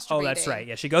she's masturbating. Oh, that's right.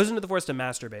 Yeah. She goes into the forest to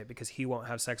masturbate because he won't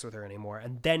have sex with her anymore.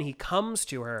 And then he comes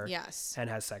to her and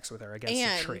has sex with her against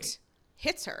a tree.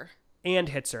 Hits her. And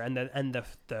hits her, and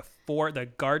the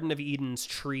Garden of Eden's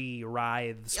tree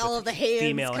writhes. All of the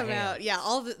hands come hands. out. Yeah,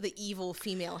 all of the evil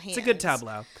female hands. It's a good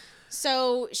tableau.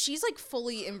 So she's like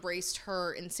fully embraced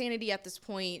her insanity at this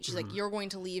point. She's like, you're going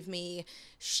to leave me.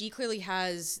 She clearly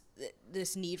has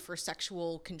this need for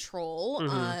sexual control.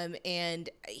 And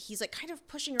he's like kind of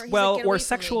pushing her. He's like, or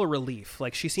sexual relief.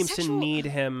 Like she seems to need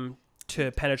him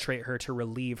to penetrate her to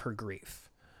relieve her grief.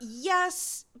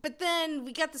 Yes, but then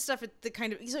we got the stuff at the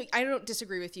kind of, so I don't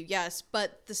disagree with you, yes,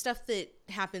 but the stuff that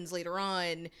happens later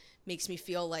on makes me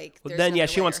feel like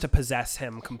she wants to possess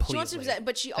him completely. She wants to possess,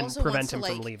 but she also prevent wants him to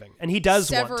from leaving. And he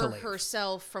does want to sever leave.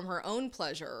 herself from her own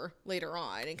pleasure later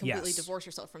on and completely divorce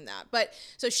herself from that. But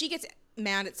so she gets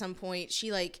mad at some point.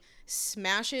 She like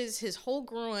smashes his whole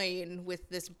groin with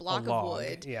this block of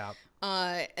wood. Yeah.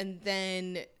 And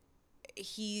then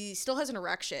he still has an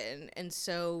erection, and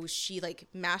so she like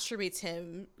masturbates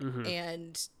him,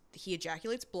 and he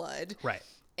ejaculates blood. Right.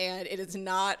 And it is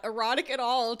not erotic at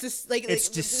all. Just like it's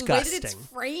disgusting. The way that it's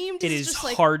framed. It is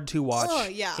just hard to watch. Oh,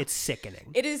 yeah. It's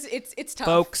sickening. It is. It's tough,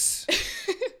 folks.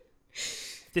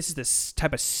 This is the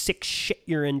type of sick shit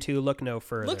you're into. Look no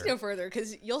further. Look no further,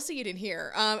 because you'll see it in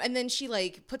here. And then she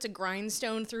like puts a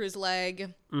grindstone through his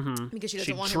leg because she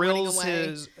doesn't want him running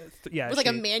away. With like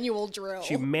a manual drill.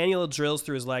 She manual drills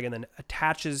through his leg and then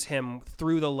attaches him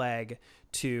through the leg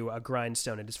to a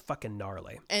grindstone. It is fucking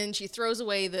gnarly. And she throws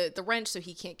away the wrench so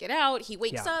he can't get out. He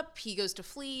wakes up. He goes to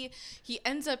flee. He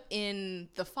ends up in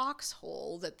the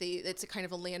foxhole that's a kind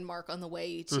of a landmark on the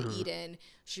way to Eden.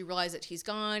 She realizes that he's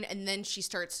gone, and then she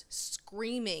starts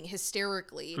screaming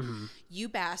hysterically, "You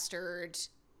bastard!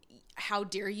 How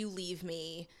dare you leave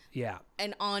me?" Yeah.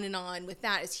 And on with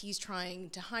that as he's trying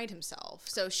to hide himself.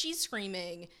 So she's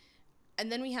screaming, and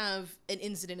then we have an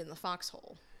incident in the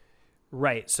foxhole.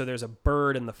 Right. So there's a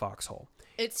bird in the foxhole.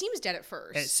 It seems dead at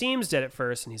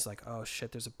first. And he's like, "Oh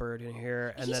shit, there's a bird in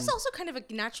here." And he's also kind of a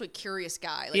naturally curious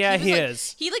guy. Like, he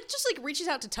is. He like just like reaches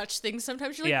out to touch things.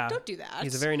 Sometimes you're like, "Don't do that."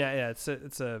 He's a very it's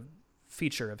a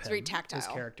feature of him. It's very tactile. His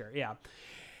character, yeah.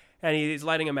 And he's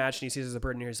lighting a match and he sees there's a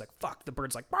bird in here. He's like, "Fuck!" The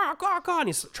bird's like, "Bah, gah, gah," and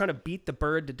he's trying to beat the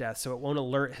bird to death so it won't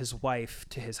alert his wife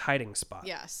to his hiding spot.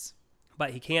 Yes. but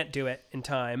he can't do it in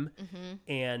time.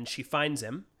 And she finds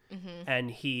him and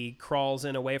he crawls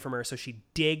in away from her. So she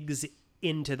digs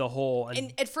into the hole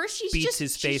and at first beats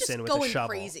his face in with a shovel.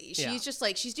 Crazy. She's just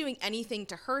like, she's doing anything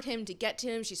to hurt him, to get to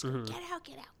him. She's going, get out,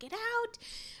 get out, get out.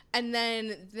 And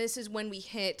then this is when we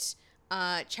hit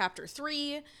chapter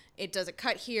 3. It does a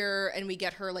cut here and we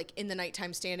get her like in the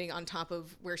nighttime standing on top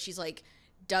of where she's like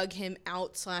dug him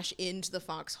out / into the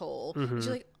foxhole. She's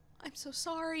like, I'm so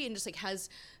sorry, and just like has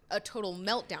a total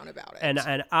meltdown about it.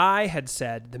 And I had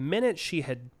said the minute she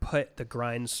had put the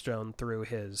grindstone through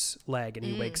his leg and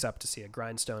he wakes up to see a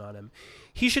grindstone on him,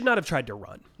 he should not have tried to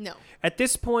run. No. At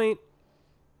this point,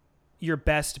 your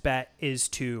best bet is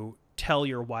to tell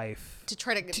your wife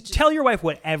tell your wife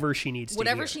whatever she needs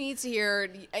to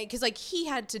hear. Because like he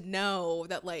had to know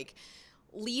that like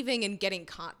leaving and getting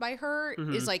caught by her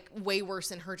is like way worse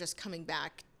than her just coming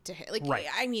back to him. Like, right.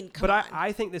 I mean, come on.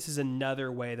 I think this is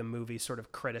another way the movie sort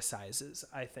of criticizes,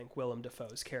 I think, Willem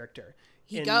Dafoe's character.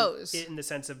 He goes. In the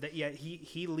sense of that,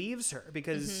 he leaves her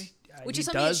because which is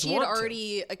something that she had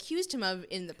already accused him of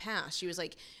in the past. She was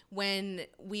like, when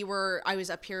I was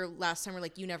up here last summer,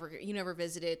 like you never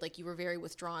visited, like you were very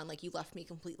withdrawn, like you left me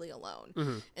completely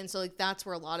alone. And so like that's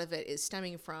where a lot of it is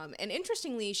stemming from. And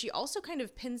interestingly, she also kind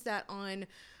of pins that on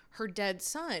her dead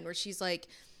son, where she's like,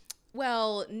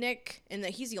 well, Nick, and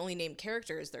that he's the only named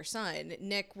character as their son.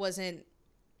 Nick wasn't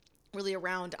really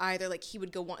around either. Like he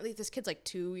would go, like this kid's like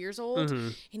 2 years old,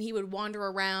 and he would wander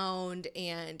around,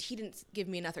 and he didn't give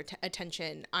me enough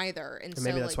attention either. And so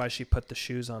maybe that's why she put the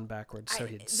shoes on backwards so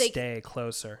he'd stay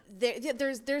closer.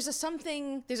 There's a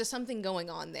something going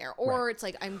on there, or it's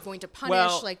like I'm going to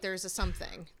punish. Like there's a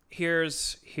something.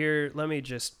 Let me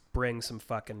just bring some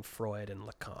fucking Freud and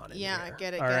Lacan in here.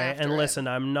 Get it. All right, and listen,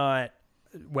 I'm not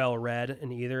well read in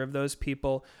either of those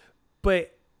people,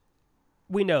 but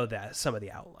we know that some of the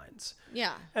outlines.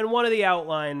 Yeah. And one of the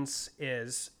outlines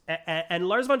is, and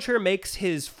Lars von Trier makes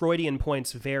his Freudian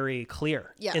points very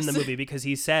clear in the movie, because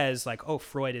he says like, oh,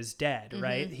 Freud is dead,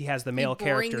 right? He has the male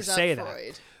character say that.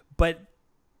 Freud. But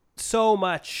so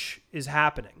much is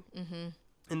happening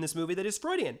in this movie that is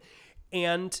Freudian.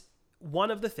 And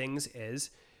one of the things is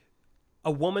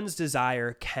a woman's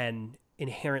desire can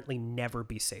inherently never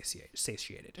be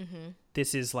satiated.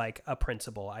 This is like a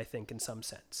principle, I think, in some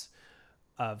sense,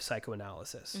 of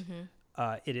psychoanalysis.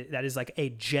 That is like a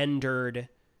gendered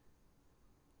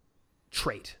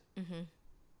trait.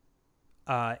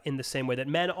 In the same way that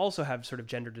men also have sort of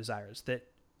gendered desires, that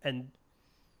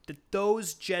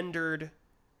those gendered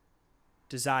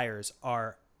desires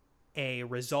are a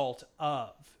result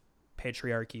of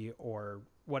patriarchy or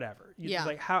whatever.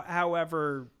 Like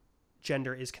however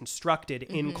gender is constructed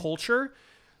in culture,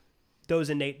 those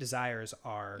innate desires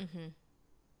are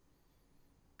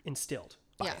instilled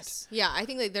by it. Yeah, I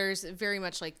think like there's very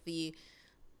much like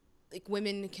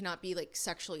women cannot be like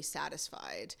sexually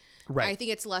satisfied. Right. I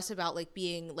think it's less about like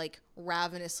being like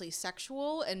ravenously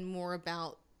sexual and more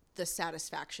about the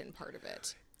satisfaction part of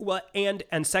it. Well,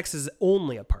 and sex is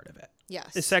only a part of it.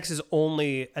 Yes. Sex is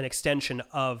only an extension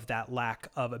of that lack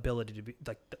of ability to be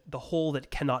like the hole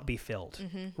that cannot be filled,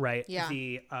 right? Yeah.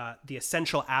 The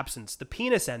essential absence, the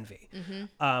penis envy,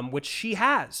 which she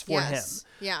has for him.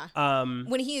 Yeah.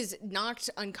 When he is knocked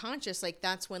unconscious, like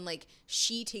that's when like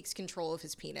she takes control of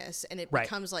his penis, and it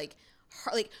becomes like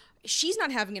her, like she's not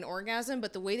having an orgasm,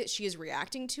 but the way that she is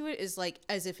reacting to it is like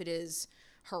as if it is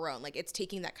her own, like it's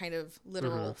taking that kind of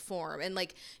literal form. And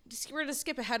like we're gonna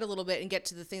skip ahead a little bit and get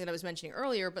to the thing that I was mentioning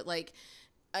earlier, but like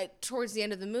towards the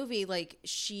end of the movie, like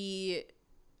she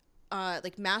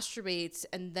like masturbates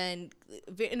and then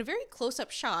in a very close-up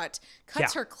shot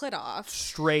cuts her clit off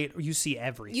straight. You see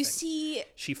everything.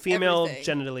 She female everything.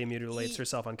 genitally mutilates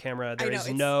herself on camera. There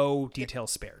is no detail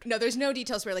spared. No, there's no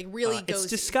detail spared. Like really goes.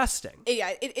 It's disgusting.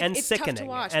 Yeah, and it's sickening tough to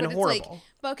watch, and but horrible. It's like,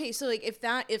 but okay, so like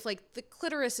if like the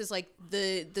clitoris is like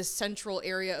the central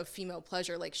area of female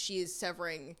pleasure, like she is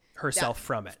severing herself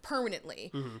from it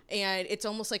permanently, and it's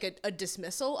almost like a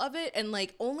dismissal of it. And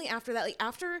like only after that, like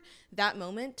after that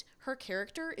moment, her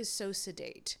character is so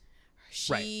sedate.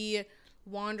 She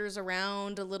wanders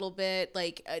around a little bit.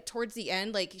 Like towards the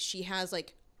end, like she has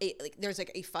like there's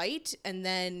like a fight, and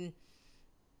then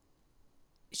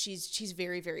she's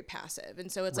very, very passive.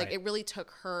 And so it's like it really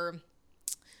took her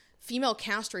female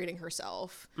castrating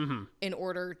herself in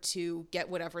order to get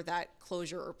whatever that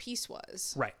closure or peace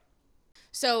was. Right.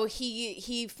 So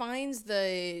he finds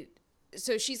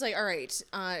so she's like, all right,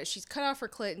 she's cut off her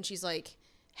clit, and she's like,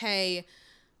 hey,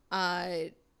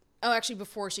 actually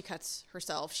before she cuts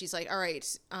herself, she's like, all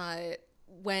right,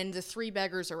 when the 3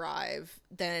 beggars arrive,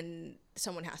 then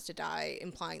someone has to die,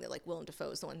 implying that like Willem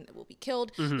Dafoe is the one that will be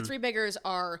killed. The 3 beggars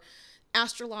are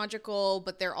astrological,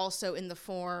 but they're also in the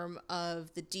form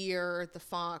of the deer, the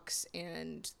fox,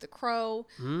 and the crow.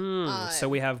 So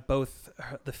we have both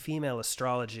the female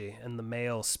astrology and the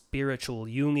male spiritual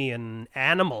Jungian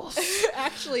animals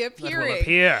actually appearing. That will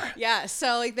appear. Yeah,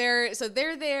 so like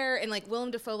they're there, and like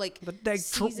Willem Dafoe like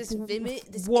sees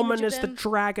this woman is the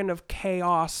dragon of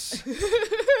chaos.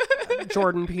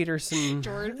 Jordan Peterson.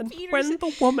 When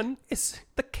the woman is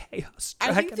the chaos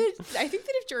dragon. I think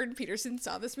that if Jordan Peterson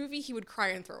saw this movie, he would cry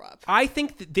and throw up. I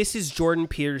think that this is Jordan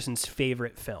Peterson's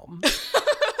favorite film.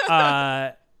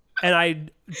 And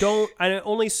I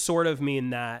only sort of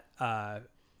mean that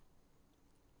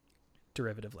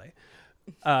derivatively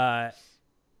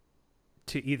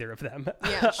to either of them.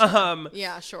 Yeah, sure.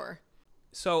 Yeah, sure.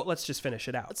 So let's just finish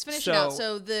it out. Let's finish it out.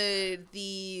 So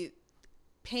the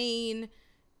pain,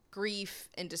 grief,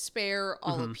 and despair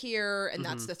all appear, and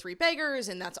that's the three beggars,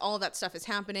 and that's all of that stuff is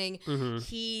happening.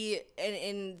 He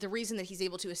and the reason that he's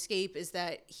able to escape is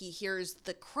that he hears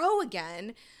the crow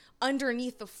again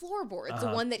underneath the floorboard,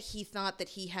 the one that he thought that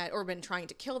he had or been trying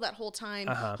to kill that whole time.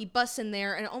 He busts in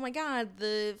there, and oh my god,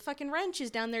 the fucking wrench is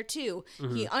down there too.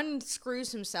 He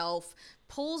unscrews himself,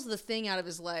 pulls the thing out of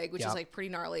his leg, which is like pretty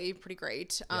gnarly, pretty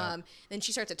great. Then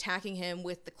she starts attacking him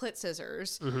with the clit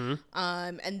scissors.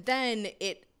 And then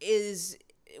it is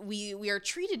we are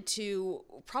treated to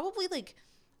probably like,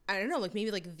 I don't know, like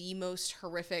maybe like the most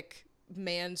horrific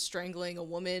man strangling a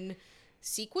woman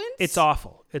sequence. It's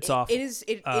awful. It's awful. It is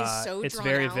so it's drawn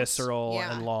very out. visceral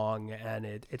and long, and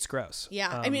it's gross.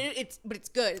 I mean but it's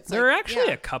good. It's there are actually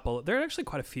there are actually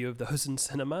quite a few of those in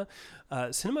cinema.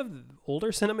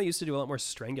 Older cinema used to do a lot more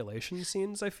strangulation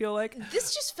scenes, I feel like.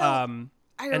 This just felt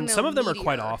some of them are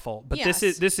quite awful, but this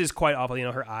is quite awful. You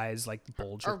know, her eyes like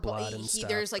bulge with blood and stuff.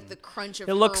 There's like the crunch of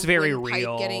it looks very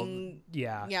windpipe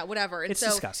real. Whatever. And it's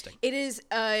disgusting. It is,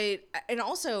 and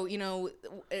also, you know,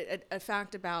 a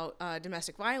fact about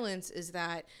domestic violence is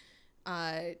that,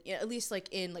 at least like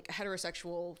in like a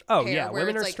heterosexual pair,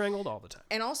 women are like, strangled all the time.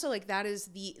 And also like that is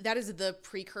the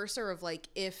precursor of like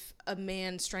if a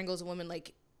man strangles a woman,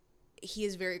 like he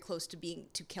is very close to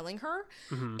killing her,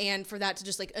 and for that to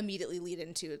just like immediately lead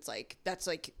into that's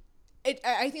like it.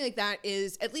 I think like that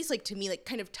is at least like to me like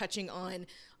kind of touching on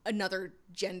another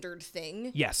gendered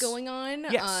thing going on.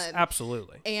 Yes,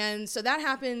 absolutely. And so that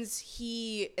happens.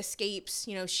 He escapes.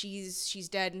 You know, she's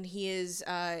dead, and he is.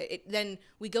 Then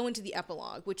we go into the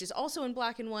epilogue, which is also in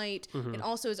black and white, and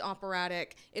also is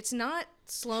operatic. It's not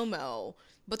slow-mo,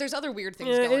 but there's other weird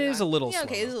things going on. It is a little. Yeah,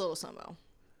 okay, it is a little slow-mo.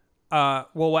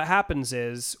 Well, what happens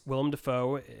is Willem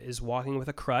Dafoe is walking with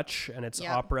a crutch, and it's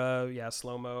opera,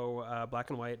 slow-mo, black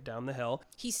and white down the hill.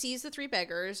 He sees the three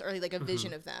beggars, or like a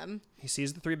vision of them. He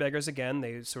sees the three beggars again.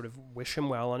 They sort of wish him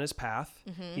well on his path,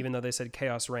 even though they said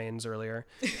chaos reigns earlier.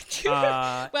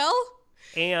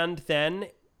 And then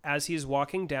as he's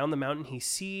walking down the mountain, he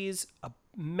sees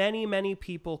many, many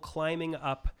people climbing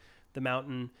up the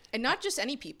mountain. And not just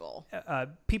any people.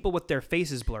 People with their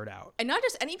faces blurred out. And not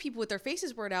just any people with their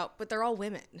faces blurred out, but they're all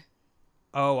women.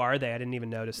 Oh, are they? I didn't even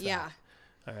notice that. Yeah.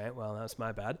 All right, well, that's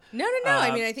my bad. No.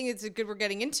 I mean, I think it's good we're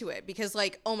getting into it because,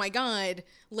 like, oh my God,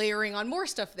 layering on more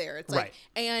stuff there. It's like,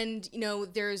 and, you know,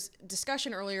 there's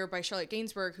discussion earlier by Charlotte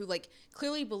Gainsbourg who, like,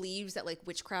 clearly believes that, like,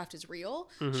 witchcraft is real.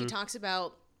 She talks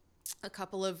about a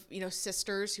couple of, you know,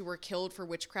 sisters who were killed for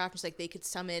witchcraft. It's like they could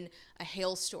summon a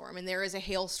hailstorm, and there is a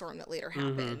hailstorm that later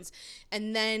happens.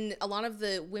 And then a lot of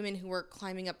the women who were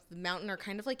climbing up the mountain are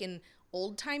kind of like in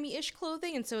old-timey-ish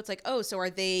clothing. And so it's like, oh, so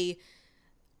are they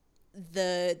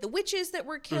the witches that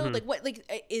were killed? Like, what,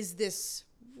 like, is this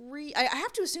real? I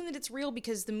have to assume that it's real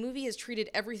because the movie has treated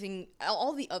everything,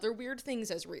 all the other weird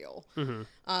things as real.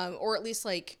 Or at least,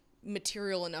 like,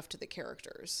 material enough to the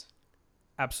characters.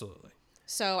 Absolutely.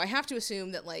 So I have to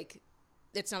assume that, like,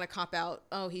 it's not a cop-out,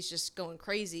 oh, he's just going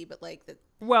crazy, but, like, that.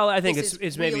 Well, I think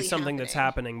it's maybe really something that's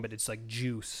happening, but it's, like,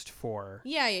 juiced for.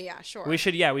 Yeah, sure. We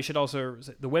should also,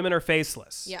 the women are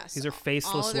faceless. Yes. These are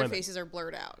faceless women. All of their faces are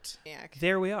blurred out. Yeah.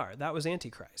 There we are. That was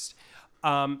Antichrist.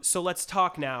 So let's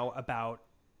talk now about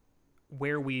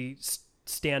where we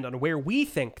stand on where we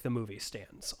think the movie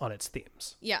stands on its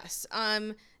themes. Yes.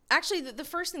 Actually, the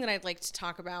first thing that I'd like to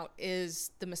talk about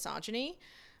is the misogyny.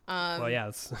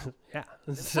 The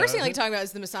first thing I like to talk about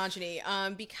is the misogyny,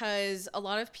 because a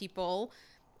lot of people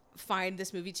find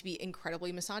this movie to be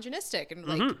incredibly misogynistic, and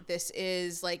like this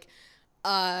is like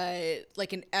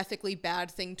an ethically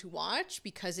bad thing to watch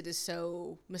because it is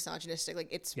so misogynistic. Like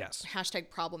it's hashtag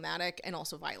problematic and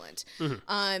also violent.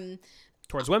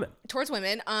 Towards women.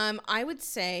 I would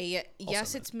say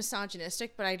yes, it's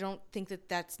misogynistic, but I don't think that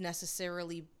that's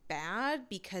necessarily bad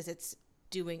because it's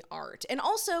doing art. And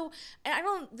also, and I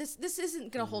don't, this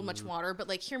isn't going to hold much water, but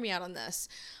like, hear me out on this.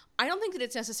 I don't think that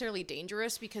it's necessarily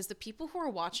dangerous, because the people who are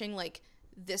watching like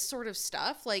this sort of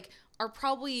stuff, like, are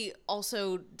probably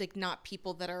also like not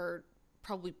people that are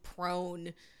probably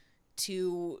prone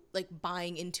to like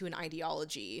buying into an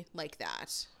ideology like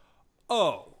that.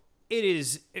 Oh, it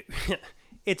is.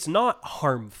 It's not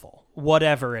harmful,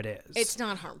 whatever it is. It's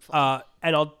not harmful.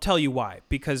 And I'll tell you why.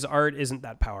 Because art isn't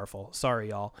that powerful. Sorry,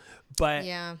 y'all. But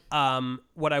yeah.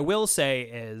 What I will say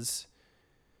is,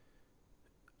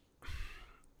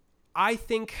 I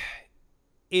think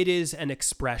it is an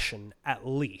expression, at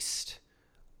least,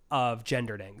 of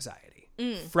gendered anxiety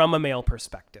from a male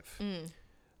perspective.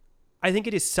 I think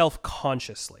it is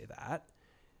self-consciously that.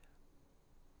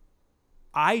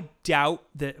 I doubt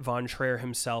that Von Trier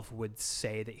himself would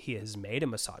say that he has made a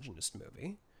misogynist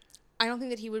movie. I don't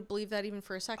think that he would believe that even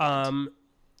for a second.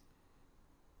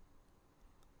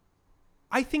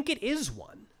 I think it is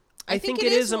one. I think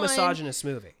it is a misogynist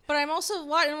movie. But I'm also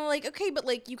like, okay, but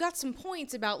like, you got some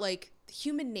points about like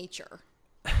human nature.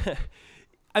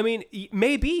 I mean,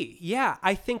 maybe. Yeah.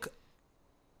 I think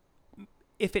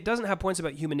if it doesn't have points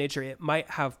about human nature, it might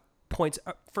have points.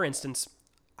 For instance,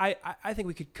 I think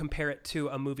we could compare it to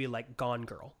a movie like Gone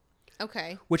Girl.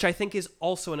 Okay. Which I think is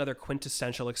also another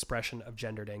quintessential expression of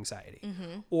gendered anxiety.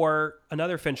 Or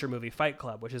another Fincher movie, Fight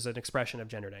Club, which is an expression of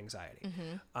gendered anxiety.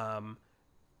 Gone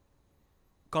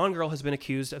Girl has been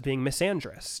accused of being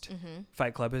misandrist.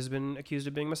 Fight Club has been accused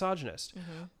of being misogynist.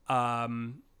 I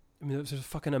mean, there's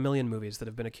fucking a million movies that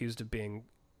have been accused of being,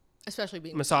 especially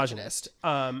being misogynist.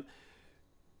 The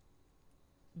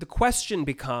question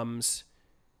becomes,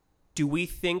 do we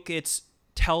think it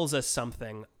tells us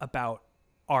something about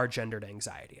our gendered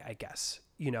anxiety, I guess,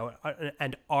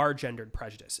 and our gendered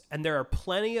prejudice? And there are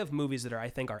plenty of movies that I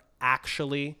think are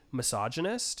actually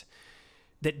misogynist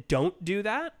that don't do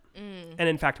that. And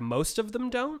in fact, most of them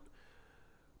don't.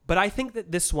 But I think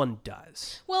that this one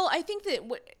does. Well, I think that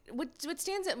what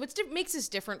makes this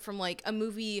different from like a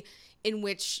movie in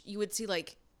which you would see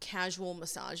like casual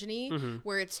misogyny,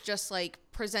 where it's just like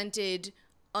presented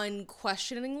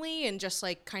unquestioningly and just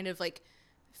like kind of like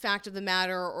fact of the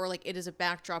matter, or like it is a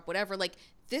backdrop, whatever. Like,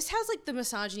 this has like the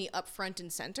misogyny up front and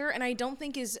center, and I don't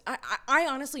think I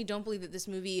honestly don't believe that this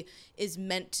movie is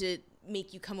meant to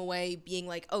make you come away being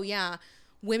like, oh yeah,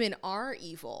 women are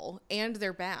evil and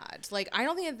they're bad. Like, I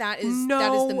don't think that is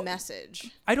the message.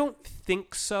 I don't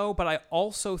think so, but I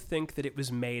also think that it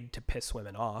was made to piss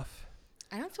women off.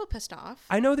 I don't feel pissed off.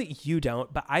 I know that you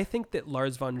don't, but I think that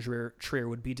Lars von Trier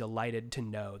would be delighted to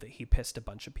know that he pissed a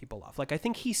bunch of people off. Like, I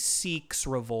think he seeks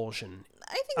revulsion.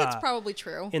 I think that's probably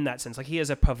true. In that sense. Like, he is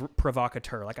a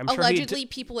provocateur. Like, I'm sure allegedly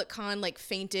people at Cannes like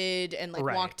fainted and like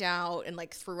walked out and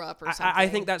like threw up or something. I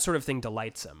think that sort of thing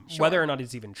delights him, whether or not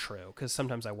it's even true, because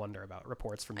sometimes I wonder about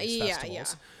reports from these festivals. Yeah.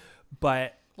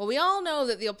 But... well, we all know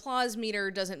that the applause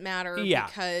meter doesn't matter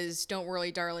because Don't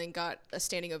Worry, Darling got a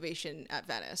standing ovation at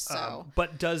Venice. So,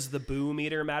 but does the boo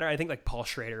meter matter? I think like Paul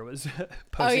Schrader was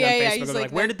posting on Facebook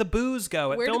like, where did the boos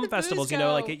go at film festivals? You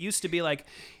know, like it used to be like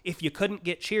if you couldn't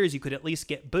get cheers, you could at least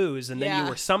get boos, and then you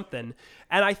were something.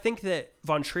 And I think that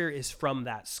Von Trier is from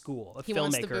that school, a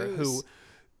filmmaker who,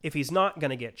 if he's not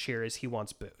going to get cheers, he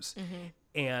wants boos.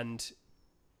 And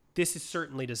this is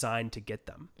certainly designed to get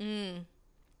them.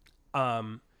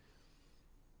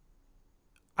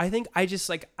 I think I just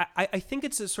like, I think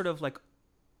it's a sort of like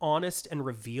honest and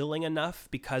revealing enough,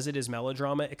 because it is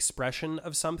melodrama expression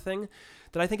of something,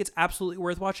 that I think it's absolutely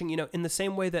worth watching, in the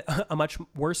same way that a much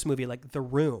worse movie like The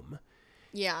Room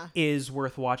is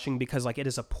worth watching, because like it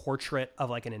is a portrait of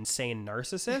like an insane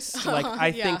narcissist. Like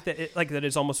I think that it, like that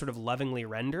is almost sort of lovingly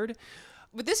rendered.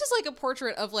 But this is like a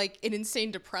portrait of like an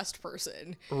insane depressed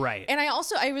person. Right. And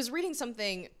I was reading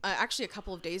something actually a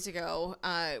couple of days ago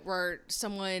where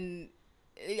someone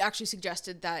actually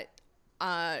suggested that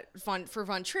for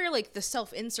Von Trier, like the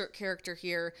self-insert character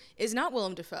here is not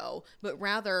Willem Dafoe, but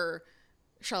rather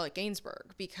Charlotte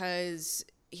Gainsbourg, because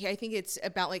I think it's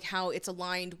about like how it's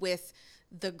aligned with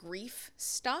the grief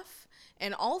stuff.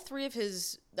 And all three of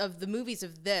the movies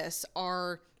of this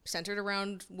are centered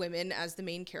around women as the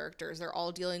main characters. They're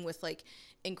all dealing with like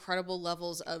incredible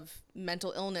levels of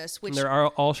mental illness, which they're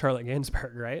all Charlotte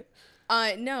Gainsbourg, right?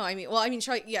 No, I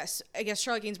guess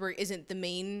Charlotte Gainsbourg isn't the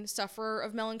main sufferer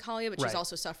of melancholia, but she's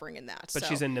also suffering in that. But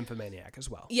she's in Nymphomaniac as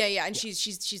well. Yeah, and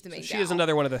she's the main. She is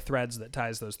another one of the threads that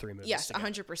ties those three movies. Yes,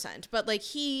 100%. But like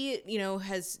he,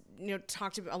 has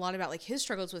talked a lot about like his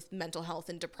struggles with mental health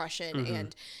and depression,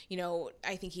 and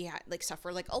I think he had like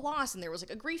suffered like a loss, and there was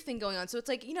like a grief thing going on. So it's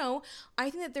like I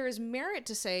think that there is merit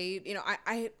to say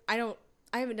I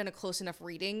haven't done a close enough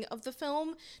reading of the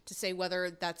film to say whether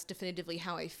that's definitively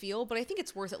how I feel, but I think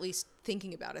it's worth at least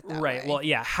thinking about it that way. Right. Well,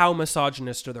 yeah. How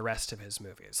misogynist are the rest of his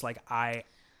movies? Like, I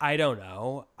don't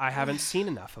know. I haven't seen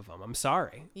enough of them. I'm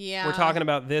sorry. Yeah. We're talking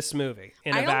about this movie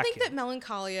in a vacuum. I don't think that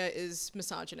Melancholia is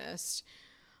misogynist.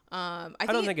 I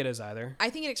don't think it is either. I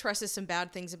think it expresses some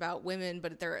bad things about women,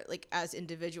 but they're like as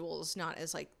individuals, not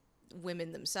as like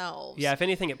women themselves. Yeah, if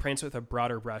anything, it paints with a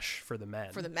broader brush for the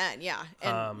men. For the men, yeah.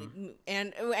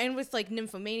 And with like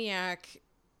Nymphomaniac,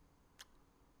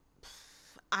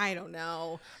 I don't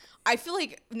know. I feel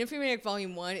like Nymphomaniac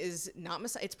Volume 1 is not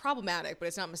it's problematic, but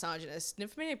it's not misogynist.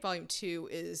 Nymphomaniac Volume 2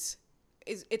 is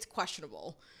it's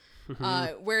questionable.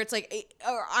 Where it's like,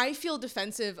 or I feel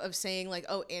defensive of saying like,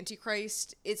 oh,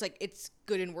 Antichrist, it's like it's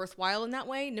good and worthwhile in that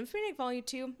way. Nymphomaniac Volume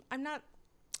 2, I'm not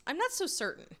so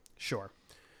certain. Sure.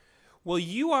 Well,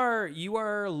 you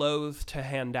are loath to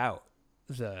hand out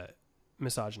the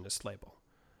misogynist label.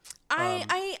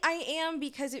 I am,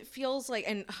 because it feels like,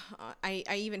 and I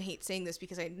even hate saying this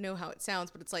because I know how it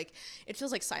sounds, but it's like, it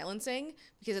feels like silencing,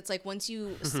 because it's like once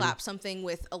you slap something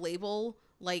with a label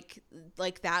like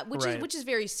that, which is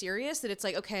very serious, that it's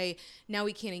like, okay, now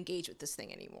we can't engage with this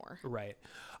thing anymore. Right.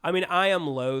 I mean, I am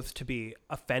loath to be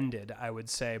offended, I would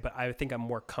say, but I think I'm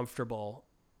more comfortable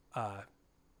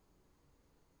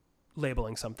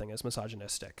labeling something as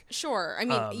misogynistic. Sure. I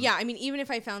mean, yeah. I mean, even if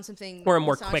I found something or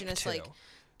more quick to. Like,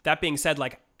 that being said,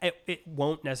 like it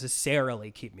won't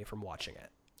necessarily keep me from watching it.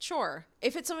 Sure.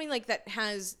 If it's something like that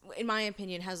has, in my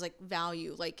opinion, has like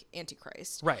value, like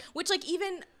Antichrist, right? Which like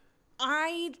even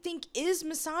I think is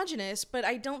misogynist, but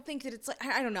I don't think that it's like,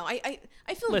 I don't know. I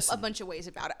feel a bunch of ways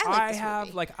about it.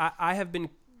 I have been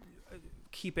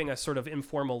keeping a sort of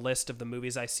informal list of the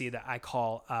movies I see that I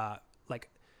call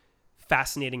like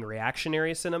fascinating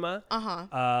reactionary cinema.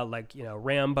 Like, you know,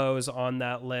 Rambo's on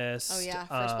that list. Oh yeah,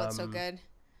 First Blood's so good.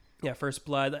 Yeah, First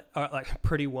Blood, like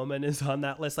Pretty Woman is on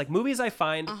that list. Like movies I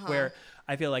find where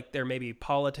I feel like there may be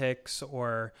politics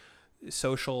or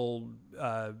social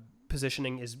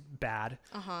positioning is bad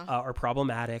or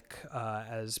problematic,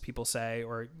 as people say,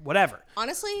 or whatever.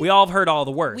 Honestly, we all have heard all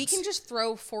the words. We can just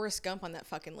throw Forrest Gump on that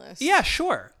fucking list. Yeah,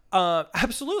 sure.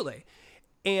 Absolutely.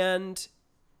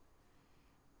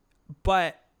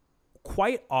 But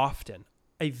quite often,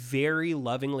 a very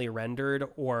lovingly rendered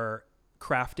or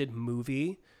crafted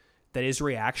movie that is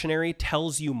reactionary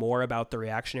tells you more about the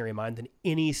reactionary mind than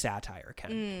any satire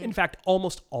can. In fact,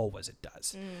 almost always it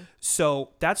does.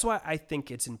 So that's why I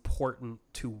think it's important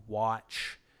to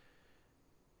watch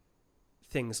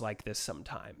things like this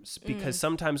sometimes, because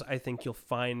sometimes I think you'll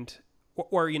find,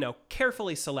 or you know,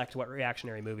 carefully select what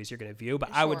reactionary movies you're going to view.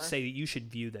 But I would say that you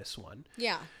should view this one.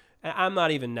 Yeah. I'm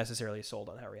not even necessarily sold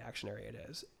on how reactionary it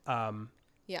is.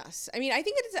 Yes. I mean, I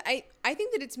think that I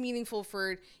think that it's meaningful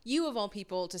for you of all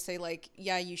people to say like,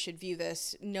 yeah, you should view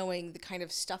this knowing the kind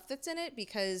of stuff that's in it,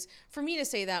 because for me to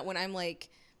say that when I'm like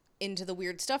into the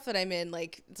weird stuff that I'm in,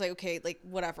 like, it's like, okay, like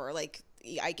whatever, like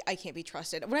I can't be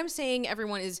trusted. What I'm saying,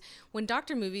 everyone, is when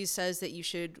Dr. Movies says that you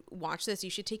should watch this,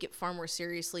 you should take it far more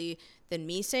seriously than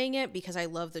me saying it, because I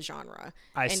love the genre.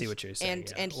 I see what you're saying.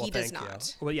 And he does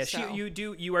not. Well, yes, so.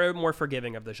 You are more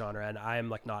forgiving of the genre, and I am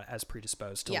like not as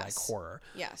predisposed to like horror.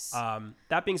 Yes.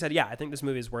 That being said, yeah, I think this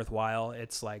movie is worthwhile.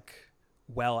 It's like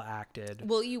well acted.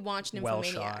 Will you watch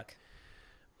Nymphomaniac? Well shot.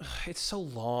 It's so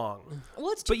long.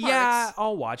 Well, it's 2 parts. Yeah,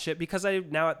 I'll watch it, because I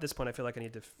now at this point I feel like I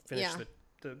need to finish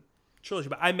the trilogy,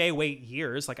 but I may wait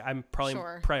years. Like I'm probably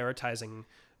prioritizing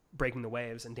Breaking the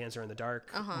Waves and Dancer in the Dark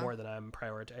more than I'm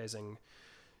prioritizing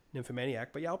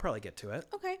Nymphomaniac. But yeah, I'll probably get to it.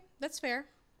 Okay, that's fair.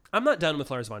 I'm not done with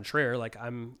Lars von Trier. Like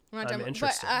I'm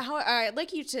interested. But I'd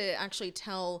like you to actually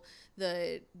tell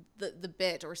the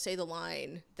bit, or say the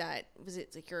line that was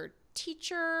it like your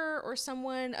teacher or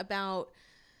someone about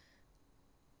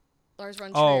Lars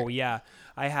von Trier. Oh yeah,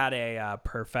 I had a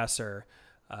professor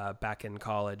back in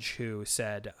college who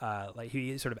said like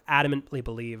he sort of adamantly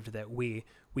believed that we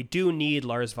do need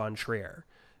Lars von Trier,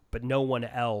 but no one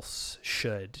else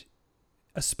should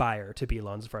aspire to be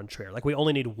Lars von Trier. Like we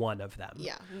only need one of them.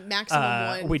 Yeah, maximum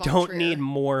one. We don't need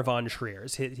more von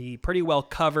Triers. He pretty well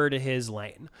covered his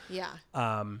lane. Yeah.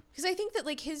 Because I think that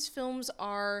like his films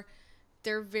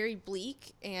they're very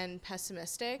bleak and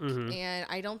pessimistic, and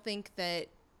I don't think that,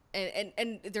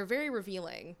 and they're very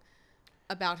revealing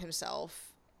about himself.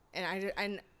 And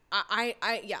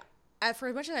I yeah. For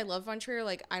as much as I love Von Trier,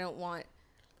 like I don't want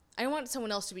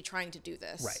someone else to be trying to do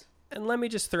this. Right. And let me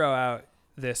just throw out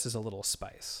this as a little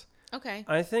spice. Okay.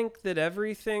 I think that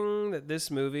everything that this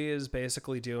movie is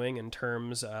basically doing in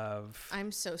terms of...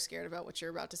 I'm so scared about what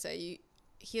you're about to say.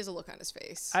 He has a look on his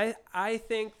face. I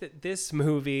think that this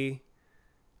movie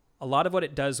A lot of what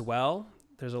it does well,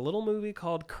 there's a little movie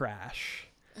called Crash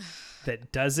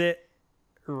that does it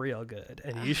real good,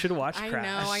 and you should watch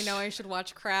Crash. I know I should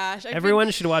watch Crash.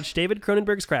 Everyone should watch David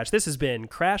Cronenberg's Crash. This has been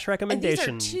Crash recommendation,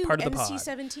 and these are two part of the pod.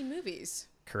 NC-17 movies.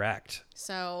 Correct.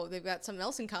 So they've got something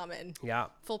else in common. Yeah.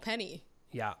 Full penny.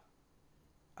 Yeah.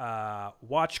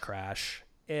 Watch Crash.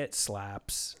 It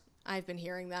slaps. I've been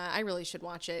hearing that. I really should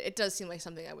watch it. It does seem like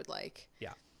something I would like.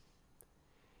 Yeah.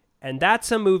 And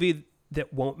that's a movie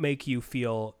that won't make you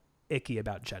feel icky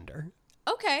about gender.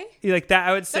 Okay. Like that,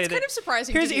 I would say that's kind of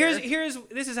surprising to hear.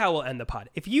 This is how we'll end the pod.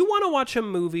 If you want to watch a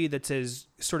movie that's as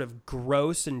sort of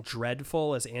gross and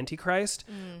dreadful as Antichrist,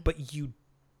 but you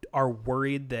are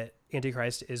worried that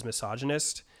Antichrist is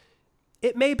misogynist,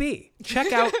 it may be.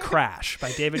 Check out Crash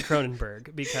by David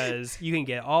Cronenberg, because you can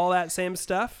get all that same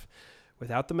stuff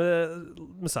without the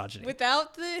misogyny.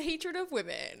 Without the hatred of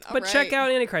women. But check out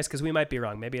Antichrist, because we might be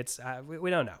wrong. Maybe it's, we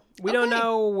don't know. We don't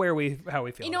know how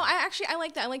we feel. You know, I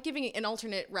like that. I like giving an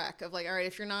alternate rec of like, all right,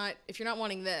 if you're not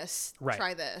wanting this,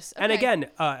 try this. Okay. And again,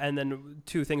 and then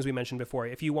two things we mentioned before.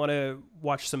 If you want to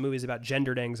watch some movies about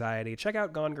gendered anxiety, check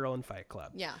out Gone Girl and Fight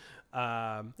Club. Yeah.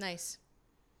 Nice.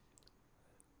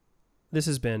 This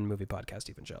has been Movie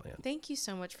Podcast Evangelion. Thank you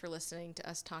so much for listening to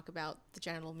us talk about the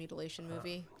genital mutilation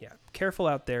movie. Yeah. Careful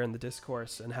out there in the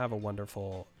discourse, and have a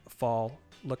wonderful fall.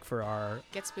 Look for our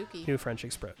Get Spooky new French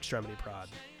Extremity Prod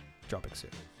dropping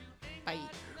soon. Bye.